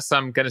saying, I guess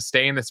I'm going to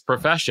stay in this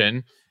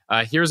profession.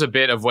 Here's a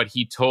bit of what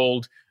he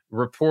told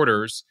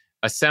reporters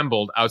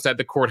assembled outside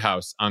the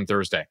courthouse on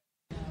Thursday.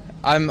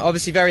 I'm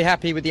obviously very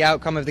happy with the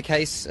outcome of the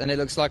case, and it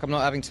looks like I'm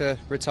not having to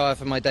retire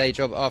from my day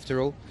job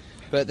after all.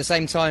 But at the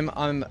same time,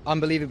 I'm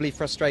unbelievably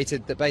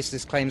frustrated that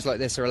baseless claims like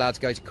this are allowed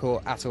to go to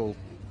court at all.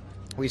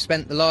 We've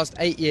spent the last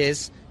 8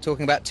 years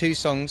talking about 2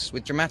 songs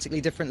with dramatically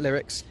different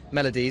lyrics,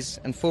 melodies,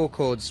 and 4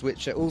 chords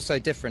which are also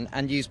different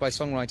and used by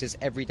songwriters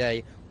every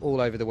day all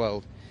over the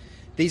world.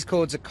 These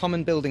chords are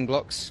common building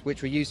blocks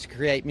which were used to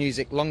create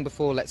music long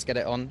before Let's Get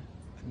It On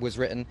was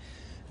written,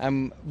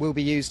 and will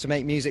be used to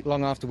make music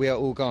long after we are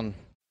all gone.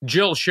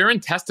 Jill, Sheeran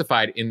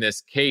testified in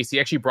this case. He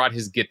actually brought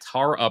his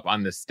guitar up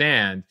on the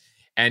stand,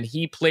 and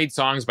he played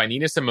songs by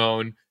Nina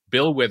Simone,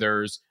 Bill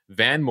Withers,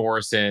 Van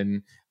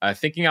Morrison,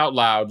 Thinking Out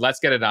Loud, Let's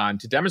Get It On,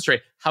 to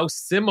demonstrate how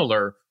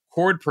similar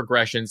chord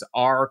progressions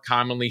are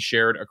commonly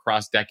shared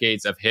across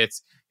decades of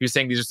hits. He was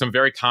saying these are some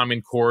very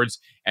common chords,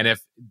 and if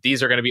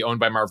these are going to be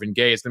owned by Marvin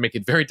Gaye, it's going to make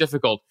it very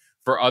difficult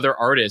for other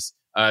artists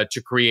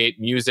to create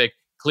music.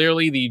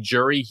 Clearly, the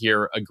jury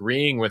here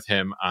agreeing with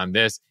him on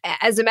this.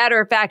 As a matter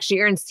of fact,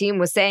 Sheeran's team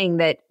was saying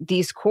that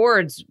these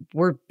chords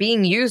were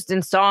being used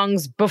in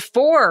songs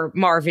before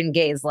Marvin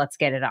Gaye's Let's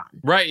Get It On.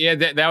 Right. Yeah,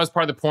 that was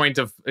part of the point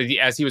of,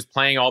 as he was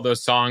playing all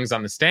those songs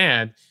on the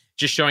stand,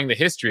 just showing the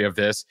history of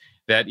this,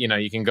 that,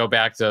 you can go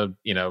back to,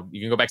 you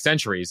can go back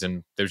centuries,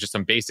 and there's just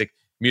some basic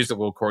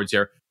musical chords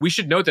here. We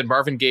should note that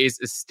Marvin Gaye's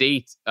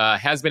estate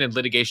has been in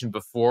litigation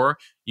before.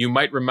 You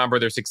might remember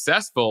their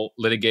successful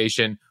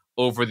litigation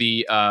over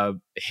the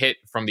hit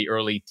from the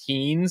early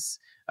teens,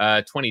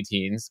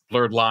 20-teens,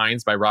 Blurred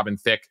Lines by Robin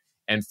Thicke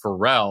and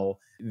Pharrell.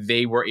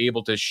 They were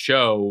able to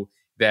show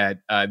that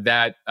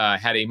that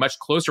had a much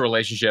closer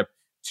relationship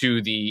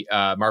to the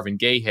Marvin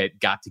Gaye hit,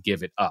 Got to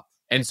Give It Up.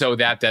 And so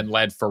that then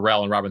led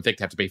Pharrell and Robin Thicke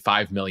to have to pay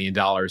 $5 million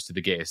to the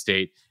Gaye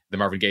estate. The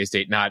Marvin Gaye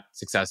estate not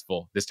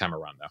successful this time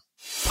around, though.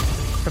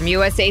 From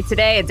USA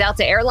Today, a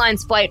Delta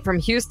Airlines flight from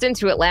Houston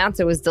to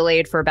Atlanta was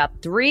delayed for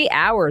about 3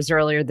 hours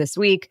earlier this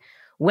week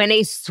when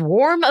a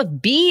swarm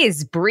of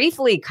bees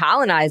briefly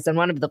colonized on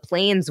one of the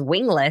plane's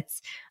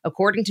winglets.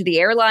 According to the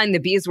airline, the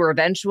bees were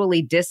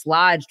eventually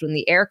dislodged when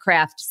the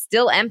aircraft,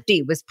 still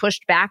empty, was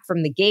pushed back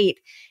from the gate.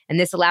 And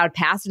this allowed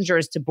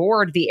passengers to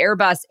board the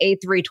Airbus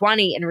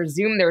A320 and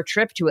resume their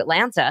trip to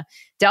Atlanta.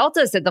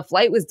 Delta said the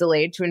flight was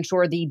delayed to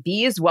ensure the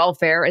bees'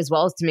 welfare, as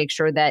well as to make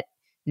sure that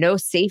no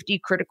safety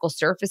critical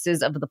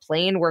surfaces of the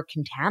plane were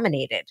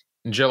contaminated.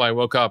 Jill, I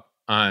woke up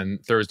on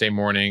Thursday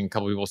morning. A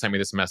couple people sent me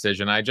this message,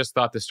 and I just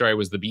thought the story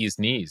was the bee's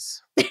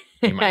knees.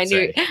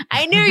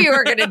 I knew you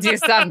were going to do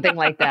something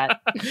like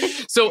that.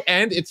 So,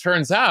 and it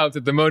turns out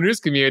that the Mo News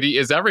community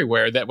is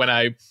everywhere. That when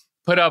I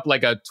put up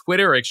like a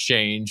Twitter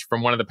exchange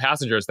from one of the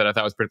passengers that I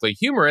thought was particularly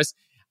humorous,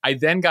 I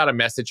then got a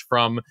message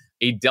from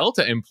a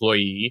Delta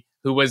employee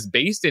who was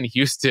based in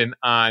Houston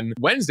on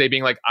Wednesday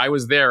being like, I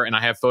was there and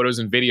I have photos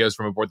and videos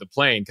from aboard the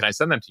plane. Can I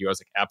send them to you? I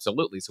was like,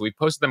 absolutely. So we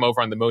posted them over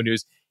on the Mo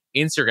News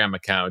Instagram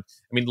account.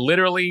 I mean,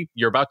 literally,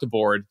 you're about to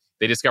board.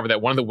 They discover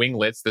that one of the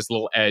winglets, this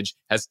little edge,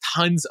 has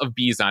tons of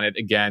bees on it.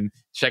 Again,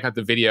 check out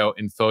the video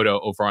and photo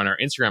over on our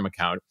Instagram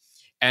account.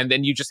 And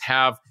then you just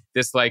have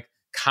this like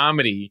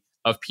comedy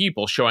of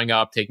people showing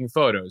up, taking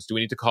photos. Do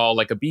we need to call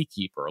like a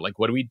beekeeper? Like,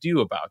 what do we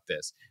do about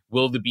this?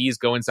 Will the bees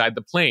go inside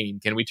the plane?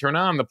 Can we turn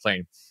on the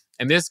plane?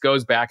 And this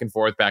goes back and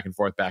forth, back and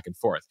forth, back and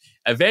forth.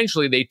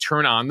 Eventually, they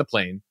turn on the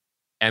plane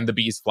and the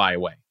bees fly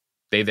away.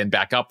 They then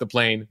back up the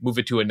plane, move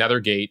it to another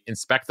gate,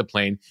 inspect the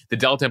plane. The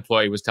Delta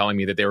employee was telling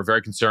me that they were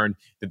very concerned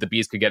that the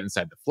bees could get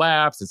inside the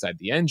flaps, inside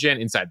the engine,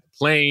 inside the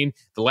plane.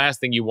 The last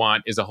thing you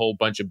want is a whole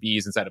bunch of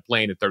bees inside a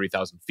plane at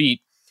 30,000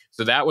 feet.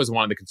 So that was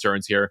one of the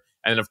concerns here.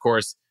 And then, of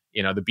course,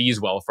 the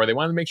bees welfare. They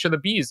wanted to make sure the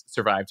bees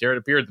survived here. It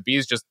appeared the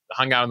bees just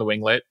hung out in the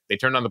winglet. They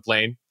turned on the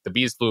plane. The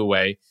bees flew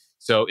away.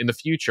 So in the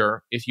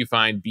future, if you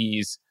find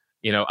bees,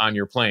 on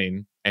your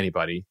plane,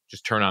 anybody,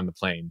 just turn on the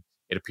plane.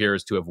 It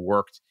appears to have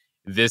worked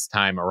this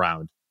time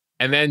around.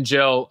 And then,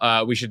 Jill,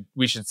 we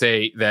should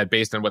say that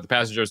based on what the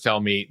passengers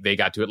tell me, they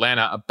got to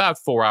Atlanta about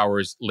 4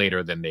 hours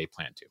later than they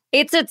planned to.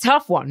 It's a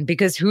tough one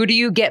because who do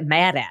you get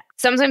mad at?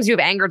 Sometimes you have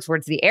anger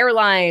towards the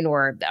airline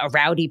or a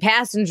rowdy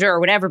passenger or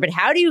whatever, but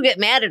how do you get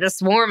mad at a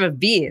swarm of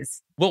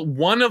bees? Well,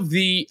 one of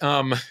the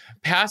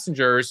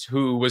passengers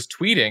who was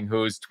tweeting,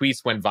 whose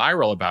tweets went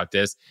viral about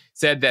this,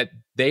 said that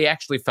they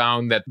actually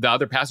found that the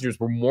other passengers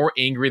were more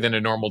angry than a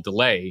normal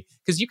delay.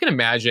 Because you can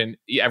imagine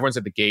everyone's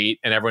at the gate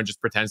and everyone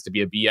just pretends to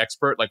be a bee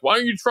expert. Like, why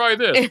don't you try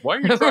this? Why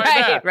don't you try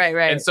that?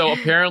 Right. And so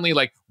apparently,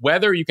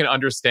 whether you can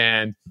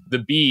understand the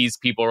bees,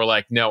 people are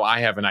like, no, I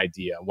have an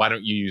idea. Why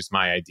don't you use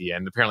my idea?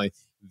 And apparently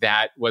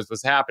that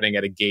was happening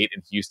at a gate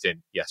in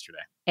Houston yesterday.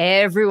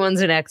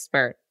 Everyone's an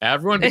expert.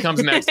 Everyone becomes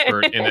an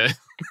expert in a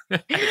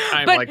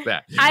time like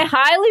that. I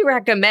highly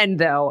recommend,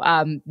 though,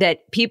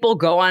 that people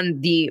go on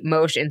the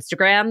Moshe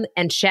Instagram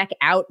and check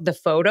out the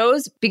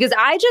photos, because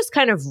I just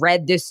kind of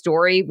read this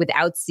story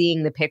without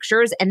seeing the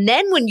pictures. And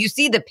then when you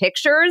see the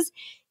pictures,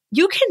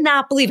 you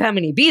cannot believe how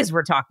many bees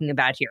we're talking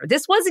about here.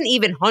 This wasn't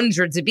even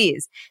hundreds of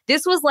bees.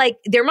 This was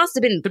there must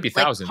have been... Could be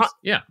thousands.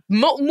 Yeah.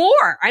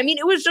 More. I mean,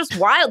 it was just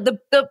wild.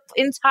 The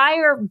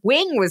entire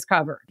wing was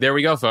covered. There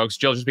we go, folks.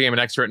 Jill just became an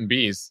expert in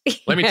bees.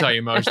 Let me tell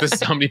you, Moshe, this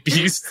is how many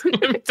bees.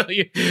 Let me tell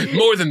you.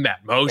 More than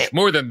that, Moshe.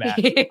 More than that.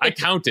 I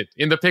counted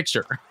in the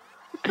picture.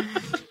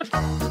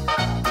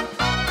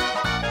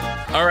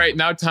 All right,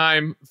 now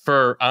time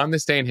for On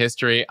This Day in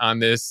History on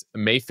this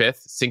May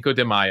 5th, Cinco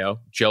de Mayo.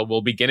 Jill,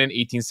 will begin in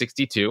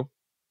 1862,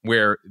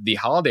 where the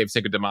holiday of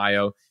Cinco de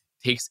Mayo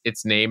takes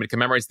its name. It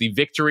commemorates the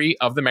victory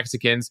of the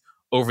Mexicans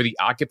over the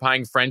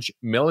occupying French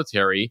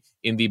military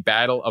in the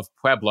Battle of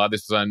Puebla.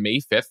 This was on May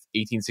 5th,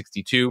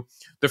 1862.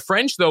 The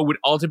French, though, would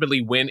ultimately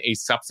win a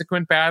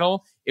subsequent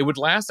battle. It would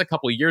last a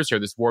couple of years here,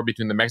 this war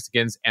between the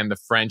Mexicans and the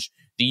French.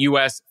 The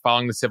U.S.,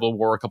 following the Civil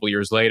War a couple of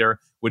years later,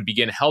 would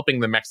begin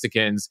helping the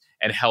Mexicans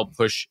and help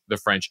push the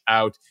French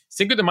out.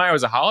 Cinco de Mayo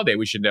is a holiday,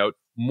 we should note,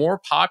 more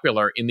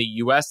popular in the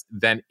U.S.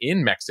 than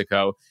in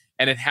Mexico,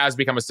 and it has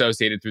become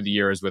associated through the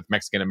years with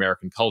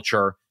Mexican-American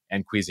culture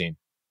and cuisine.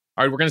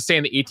 All right, we're going to stay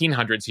in the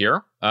 1800s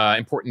here.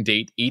 Important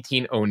date,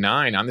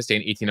 1809. On this day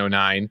in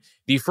 1809,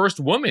 the first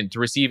woman to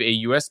receive a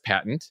U.S.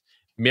 patent,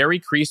 Mary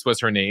Crease was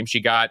her name.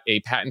 She got a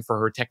patent for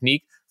her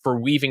technique for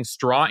weaving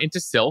straw into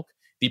silk.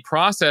 The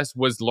process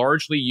was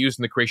largely used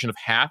in the creation of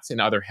hats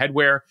and other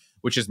headwear,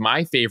 which is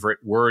my favorite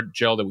word,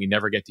 Jill, that we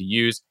never get to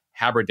use,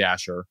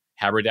 haberdasher.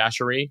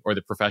 Haberdashery, or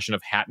the profession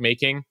of hat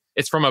making.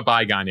 It's from a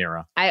bygone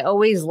era. I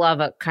always love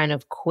a kind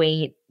of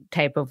quaint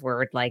type of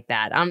word like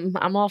that. I'm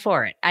all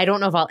for it. I don't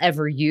know if I'll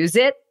ever use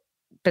it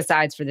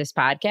besides for this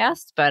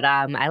podcast, but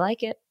I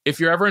like it. If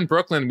you're ever in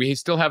Brooklyn, we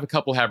still have a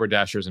couple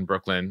haberdashers in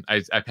Brooklyn.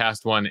 I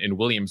passed one in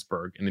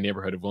Williamsburg, in the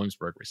neighborhood of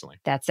Williamsburg recently.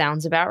 That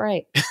sounds about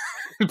right.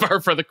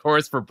 Par for the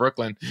course for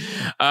Brooklyn.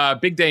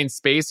 Big day in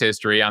space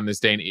history. On this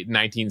day in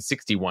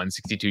 1961,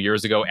 62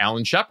 years ago,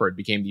 Alan Shepard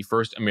became the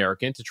first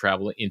American to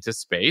travel into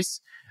space.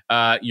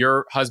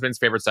 Your husband's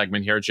favorite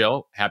segment here,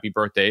 Jill. Happy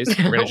birthdays.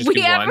 We're going to just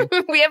do one.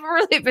 We haven't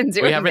really been doing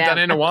that. We haven't done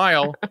it in a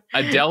while.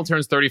 Adele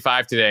turns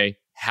 35 today.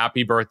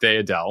 Happy birthday,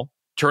 Adele.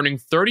 Turning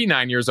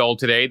 39 years old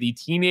today, the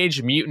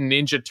Teenage Mutant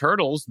Ninja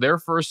Turtles, their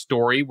first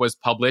story was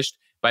published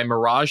by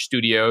Mirage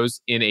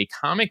Studios in a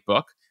comic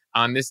book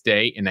on this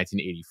day in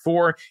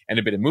 1984. And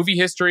a bit of movie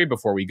history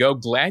before we go.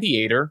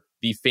 Gladiator,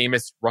 the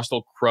famous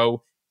Russell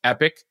Crowe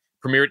epic,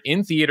 premiered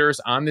in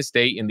theaters on this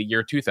day in the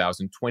year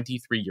 2000,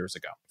 23 years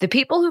ago. The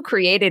people who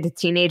created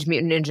Teenage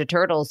Mutant Ninja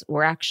Turtles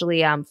were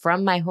actually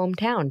from my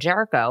hometown,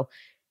 Jericho.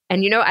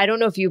 And, I don't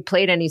know if you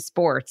played any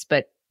sports,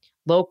 but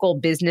local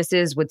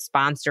businesses would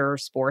sponsor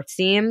sports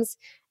teams.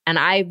 And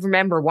I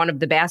remember one of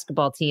the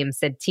basketball teams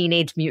said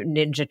Teenage Mutant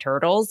Ninja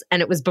Turtles.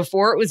 And it was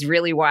before it was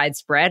really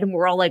widespread. And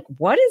we're all like,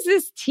 what is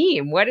this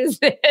team? What is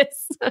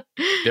this?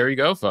 There you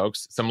go,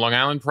 folks. Some Long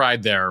Island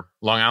pride there.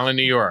 Long Island,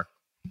 New York.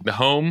 The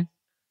home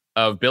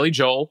of Billy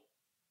Joel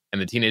and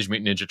the Teenage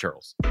Mutant Ninja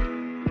Turtles.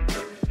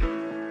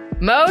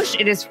 Moshe,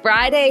 it is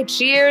Friday.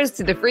 Cheers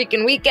to the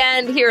freaking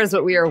weekend. Here's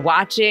what we are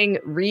watching,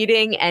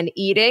 reading, and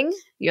eating.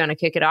 You want to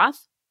kick it off?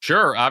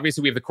 Sure.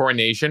 Obviously, we have the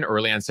coronation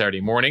early on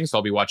Saturday morning, so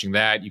I'll be watching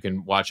that. You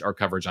can watch our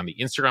coverage on the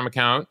Instagram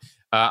account.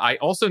 I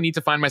also need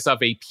to find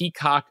myself a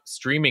Peacock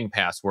streaming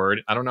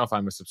password. I don't know if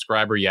I'm a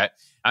subscriber yet.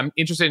 I'm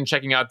interested in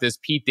checking out this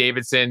Pete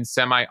Davidson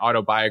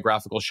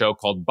semi-autobiographical show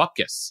called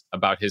Bupkis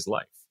about his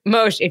life.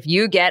 Moshe, if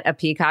you get a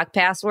Peacock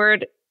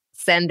password,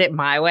 send it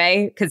my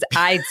way because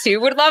I too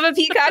would love a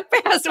Peacock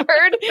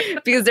password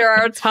because there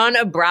are a ton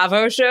of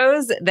Bravo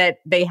shows that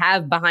they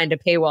have behind a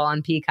paywall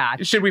on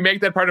Peacock. Should we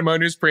make that part of Mo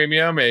News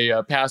Premium,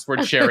 a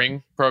password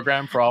sharing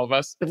program for all of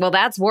us? Well,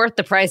 that's worth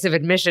the price of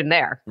admission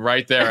there.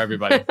 Right there,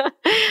 everybody.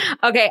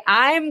 Okay,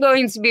 I'm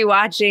going to be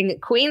watching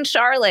Queen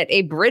Charlotte,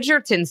 a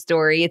Bridgerton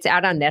story. It's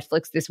out on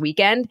Netflix this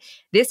weekend.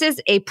 This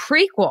is a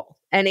prequel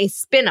and a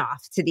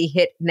spin-off to the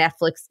hit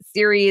Netflix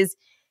series.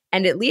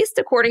 And at least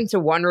according to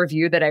one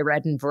review that I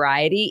read in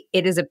Variety,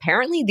 it is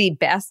apparently the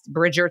best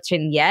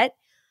Bridgerton yet,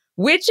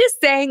 which is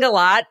saying a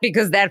lot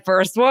because that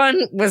first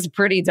one was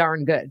pretty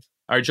darn good.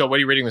 All right, Jill, what are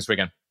you reading this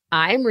weekend?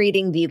 I'm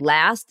reading The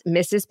Last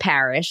Mrs.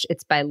 Parrish.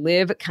 It's by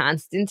Liv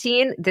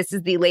Constantine. This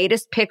is the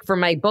latest pick for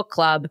my book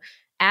club,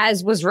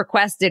 as was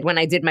requested when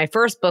I did my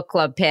first book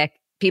club pick.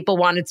 People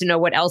wanted to know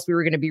what else we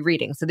were going to be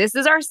reading. So this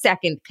is our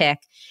second pick.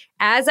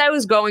 As I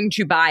was going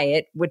to buy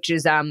it, which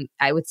is,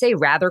 I would say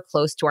rather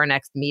close to our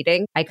next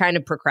meeting, I kind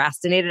of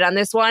procrastinated on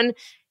this one.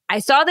 I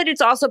saw that it's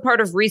also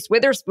part of Reese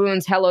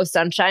Witherspoon's Hello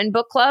Sunshine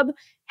book club.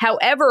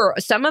 However,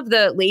 some of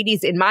the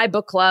ladies in my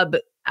book club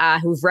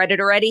who've read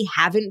it already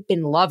haven't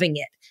been loving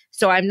it.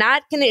 So I'm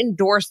not going to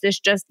endorse this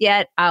just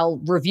yet.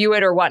 I'll review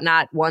it or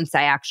whatnot once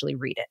I actually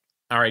read it.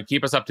 All right,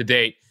 keep us up to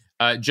date.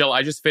 Jill,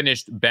 I just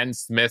finished Ben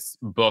Smith's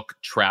book,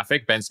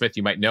 Traffic. Ben Smith,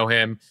 you might know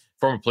him,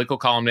 former political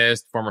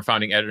columnist, former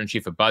founding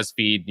editor-in-chief of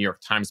BuzzFeed, New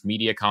York Times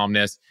media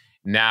columnist,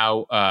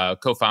 now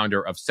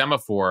co-founder of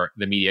Semaphore,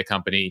 the media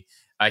company.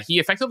 He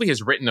effectively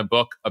has written a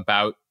book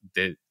about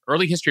the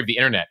early history of the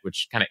internet,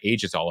 which kind of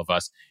ages all of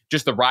us,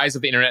 just the rise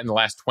of the internet in the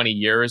last 20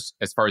 years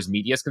as far as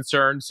media is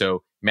concerned.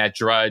 So Matt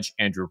Drudge,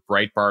 Andrew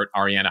Breitbart,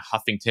 Arianna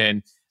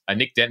Huffington,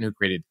 Nick Denton, who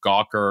created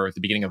Gawker at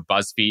the beginning of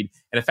BuzzFeed,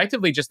 and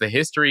effectively just the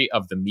history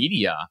of the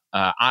media,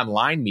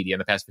 online media in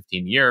the past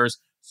 15 years,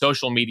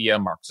 social media,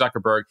 Mark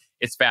Zuckerberg.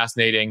 It's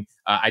fascinating.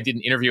 I did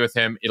an interview with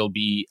him. It'll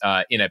be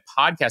in a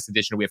podcast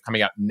edition we have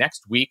coming out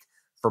next week.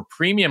 For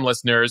premium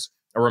listeners,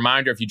 a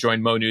reminder, if you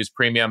join Mo News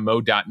Premium,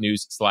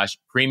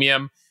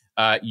 mo.news/premium,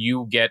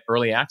 you get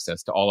early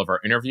access to all of our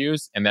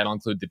interviews, and that'll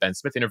include the Ben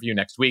Smith interview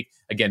next week.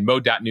 Again,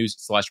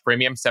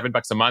 mo.news/premium,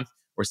 $7 a month.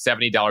 Or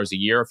 $70 a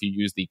year if you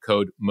use the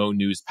code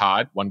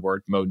MoNewsPod, one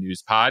word,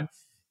 MoNewsPod.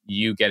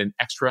 You get an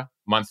extra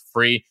month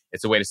free.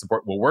 It's a way to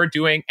support what we're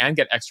doing and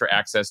get extra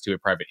access to a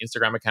private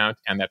Instagram account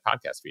and that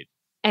podcast feed.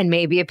 And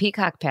maybe a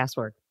Peacock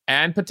password.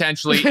 And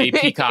potentially a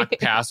Peacock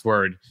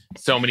password.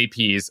 So many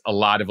P's, a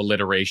lot of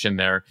alliteration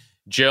there.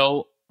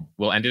 Jill,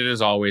 we'll end it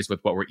as always with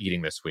what we're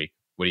eating this week.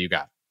 What do you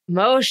got?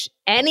 Mosh,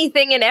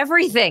 anything and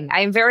everything. I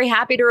am very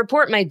happy to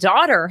report my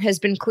daughter has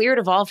been cleared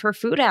of all of her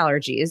food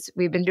allergies.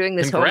 We've been doing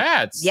this.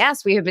 Congrats.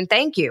 Yes, we have been.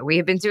 Thank you. We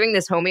have been doing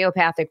this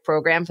homeopathic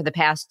program for the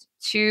past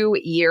 2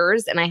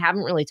 years, and I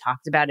haven't really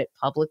talked about it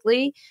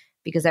publicly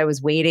because I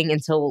was waiting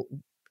until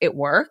it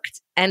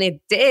worked, and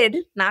it did,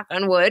 knock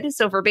on wood.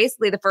 So for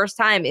basically the first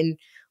time in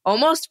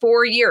almost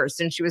 4 years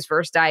since she was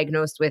first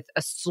diagnosed with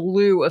a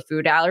slew of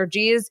food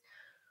allergies,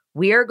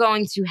 we are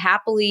going to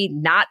happily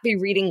not be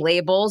reading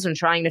labels and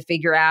trying to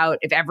figure out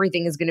if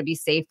everything is going to be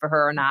safe for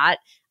her or not.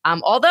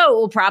 Although it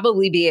will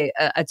probably be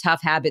a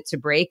tough habit to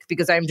break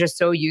because I'm just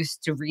so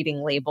used to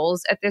reading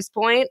labels at this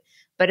point.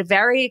 But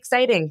very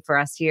exciting for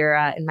us here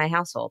in my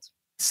household.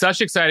 Such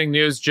exciting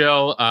news,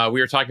 Jill.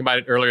 We were talking about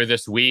it earlier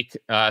this week.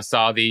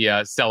 Saw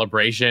the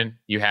celebration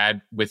you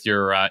had with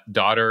your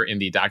daughter in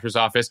the doctor's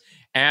office.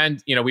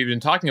 And, we've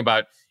been talking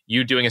about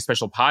you doing a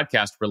special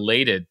podcast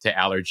related to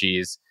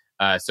allergies.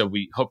 So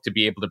we hope to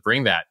be able to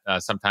bring that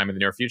sometime in the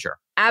near future.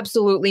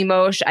 Absolutely,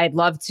 Moshe. I'd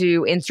love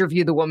to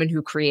interview the woman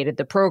who created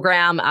the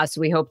program.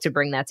 So we hope to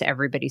bring that to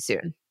everybody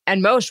soon.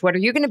 And Moshe, what are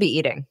you going to be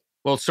eating?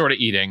 Well, sort of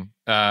eating.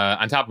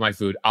 On top of my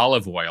food,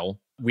 olive oil.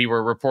 We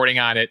were reporting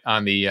on it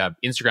on the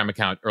Instagram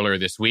account earlier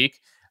this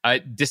week.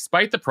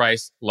 Despite the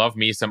price, love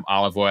me some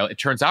olive oil. It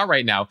turns out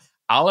right now,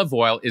 olive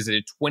oil is at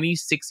a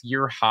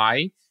 26-year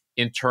high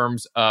in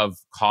terms of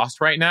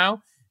cost right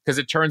now, because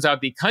it turns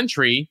out the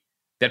country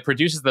that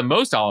produces the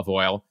most olive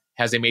oil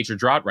has a major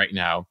drought right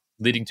now,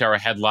 leading to our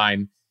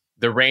headline,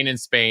 "The rain in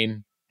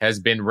Spain has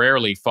been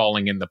rarely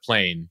falling in the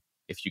plain."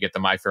 If you get the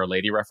My Fair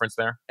Lady reference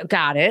there.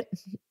 Got it.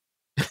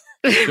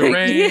 The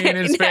rain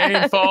in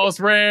Spain falls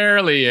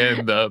rarely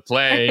in the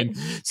plain.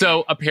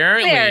 So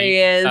apparently, there he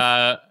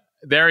is.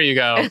 There you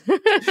go.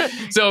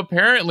 So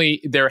apparently,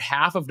 they're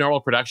half of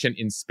normal production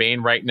in Spain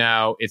right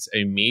now. It's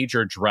a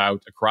major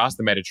drought across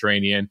the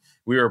Mediterranean.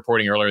 We were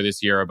reporting earlier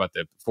this year about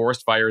the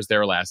forest fires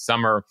there last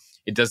summer.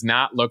 It does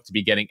not look to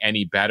be getting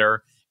any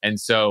better. And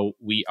so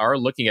we are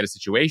looking at a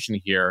situation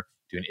here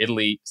in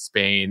Italy,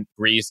 Spain,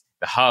 Greece,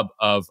 the hub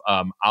of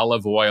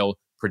olive oil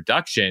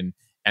production.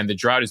 And the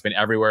drought has been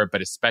everywhere,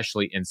 but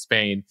especially in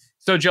Spain.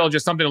 So, Jill,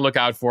 just something to look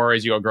out for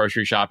as you go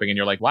grocery shopping and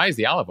you're like, why is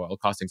the olive oil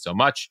costing so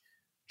much?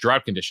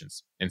 Drought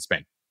conditions in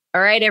Spain.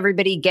 All right,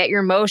 everybody, get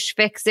your Moshe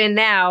fix in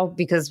now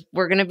because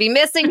we're going to be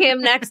missing him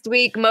next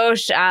week.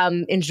 Moshe,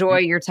 enjoy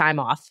your time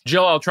off.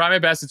 Jill, I'll try my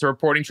best. It's a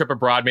reporting trip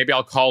abroad. Maybe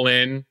I'll call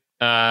in.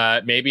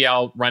 Maybe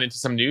I'll run into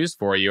some news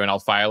for you and I'll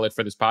file it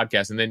for this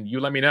podcast. And then you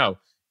let me know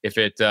if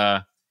it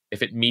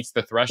if it meets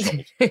the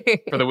threshold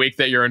for the week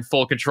that you're in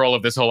full control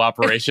of this whole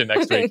operation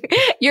next week.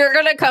 You're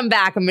going to come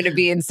back. I'm going to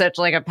be in such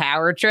like a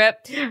power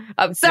trip.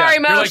 Sorry,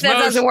 Moshe, like, that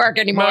doesn't work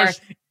anymore. Moshe,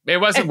 it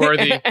wasn't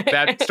worthy.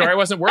 That story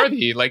wasn't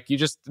worthy. Like, you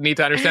just need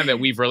to understand that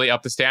we've really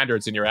upped the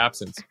standards in your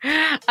absence.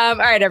 All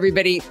right,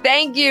 everybody.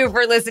 Thank you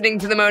for listening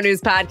to the Mo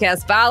News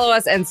Podcast. Follow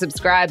us and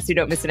subscribe so you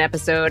don't miss an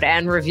episode,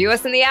 and review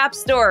us in the App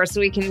Store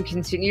so we can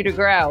continue to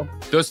grow.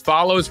 Those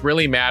follows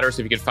really matter.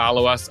 So if you could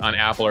follow us on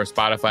Apple or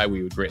Spotify,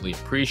 we would greatly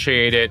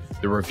appreciate it.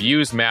 The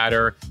reviews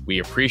matter. We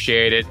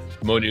appreciate it.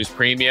 Mo News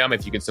Premium,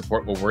 if you can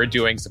support what we're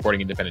doing,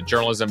 supporting independent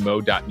journalism,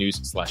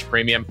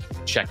 mo.news/premium.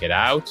 Check it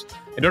out.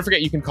 And don't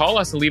forget, you can call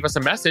us and leave us a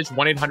message,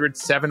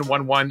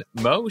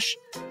 1-800-711-MOSH,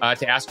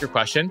 to ask your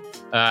question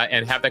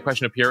and have that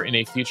question appear in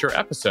a future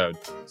episode.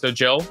 So,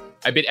 Jill,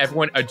 I bid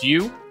everyone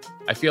adieu.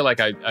 I feel like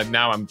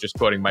now I'm just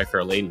quoting My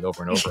Fair Lady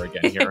over and over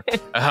again here.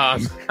 I'll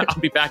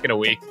be back in a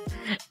week.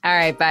 All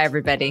right. Bye,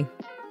 everybody.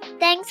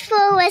 Thanks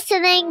for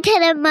listening to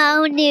the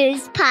Mo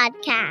News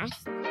Podcast.